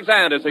Ben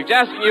Alexander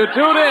suggesting you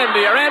tune in to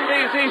your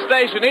NBC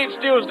station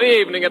each Tuesday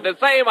evening at the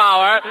same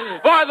hour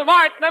for The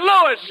Martin and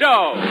Lewis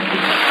Show.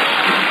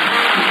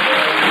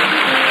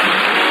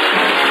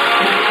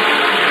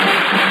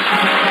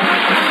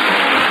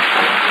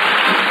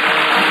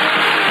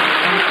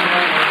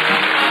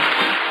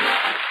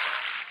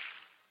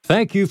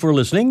 Thank you for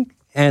listening,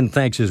 and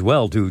thanks as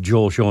well to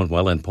Joel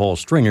Schoenwell and Paul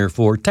Stringer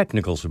for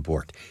technical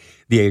support.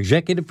 The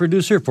executive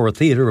producer for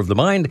Theater of the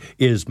Mind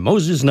is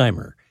Moses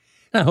Neimer.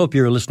 I hope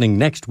you're listening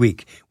next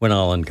week when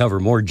I'll uncover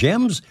more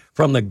gems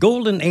from the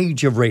golden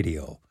age of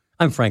radio.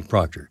 I'm Frank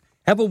Proctor.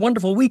 Have a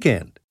wonderful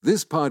weekend.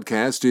 This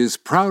podcast is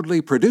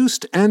proudly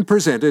produced and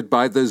presented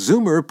by the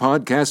Zoomer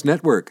Podcast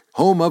Network,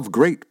 home of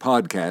great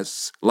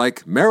podcasts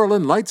like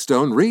Marilyn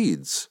Lightstone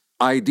Reads,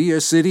 Idea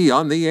City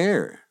on the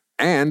Air,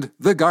 and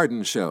The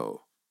Garden Show.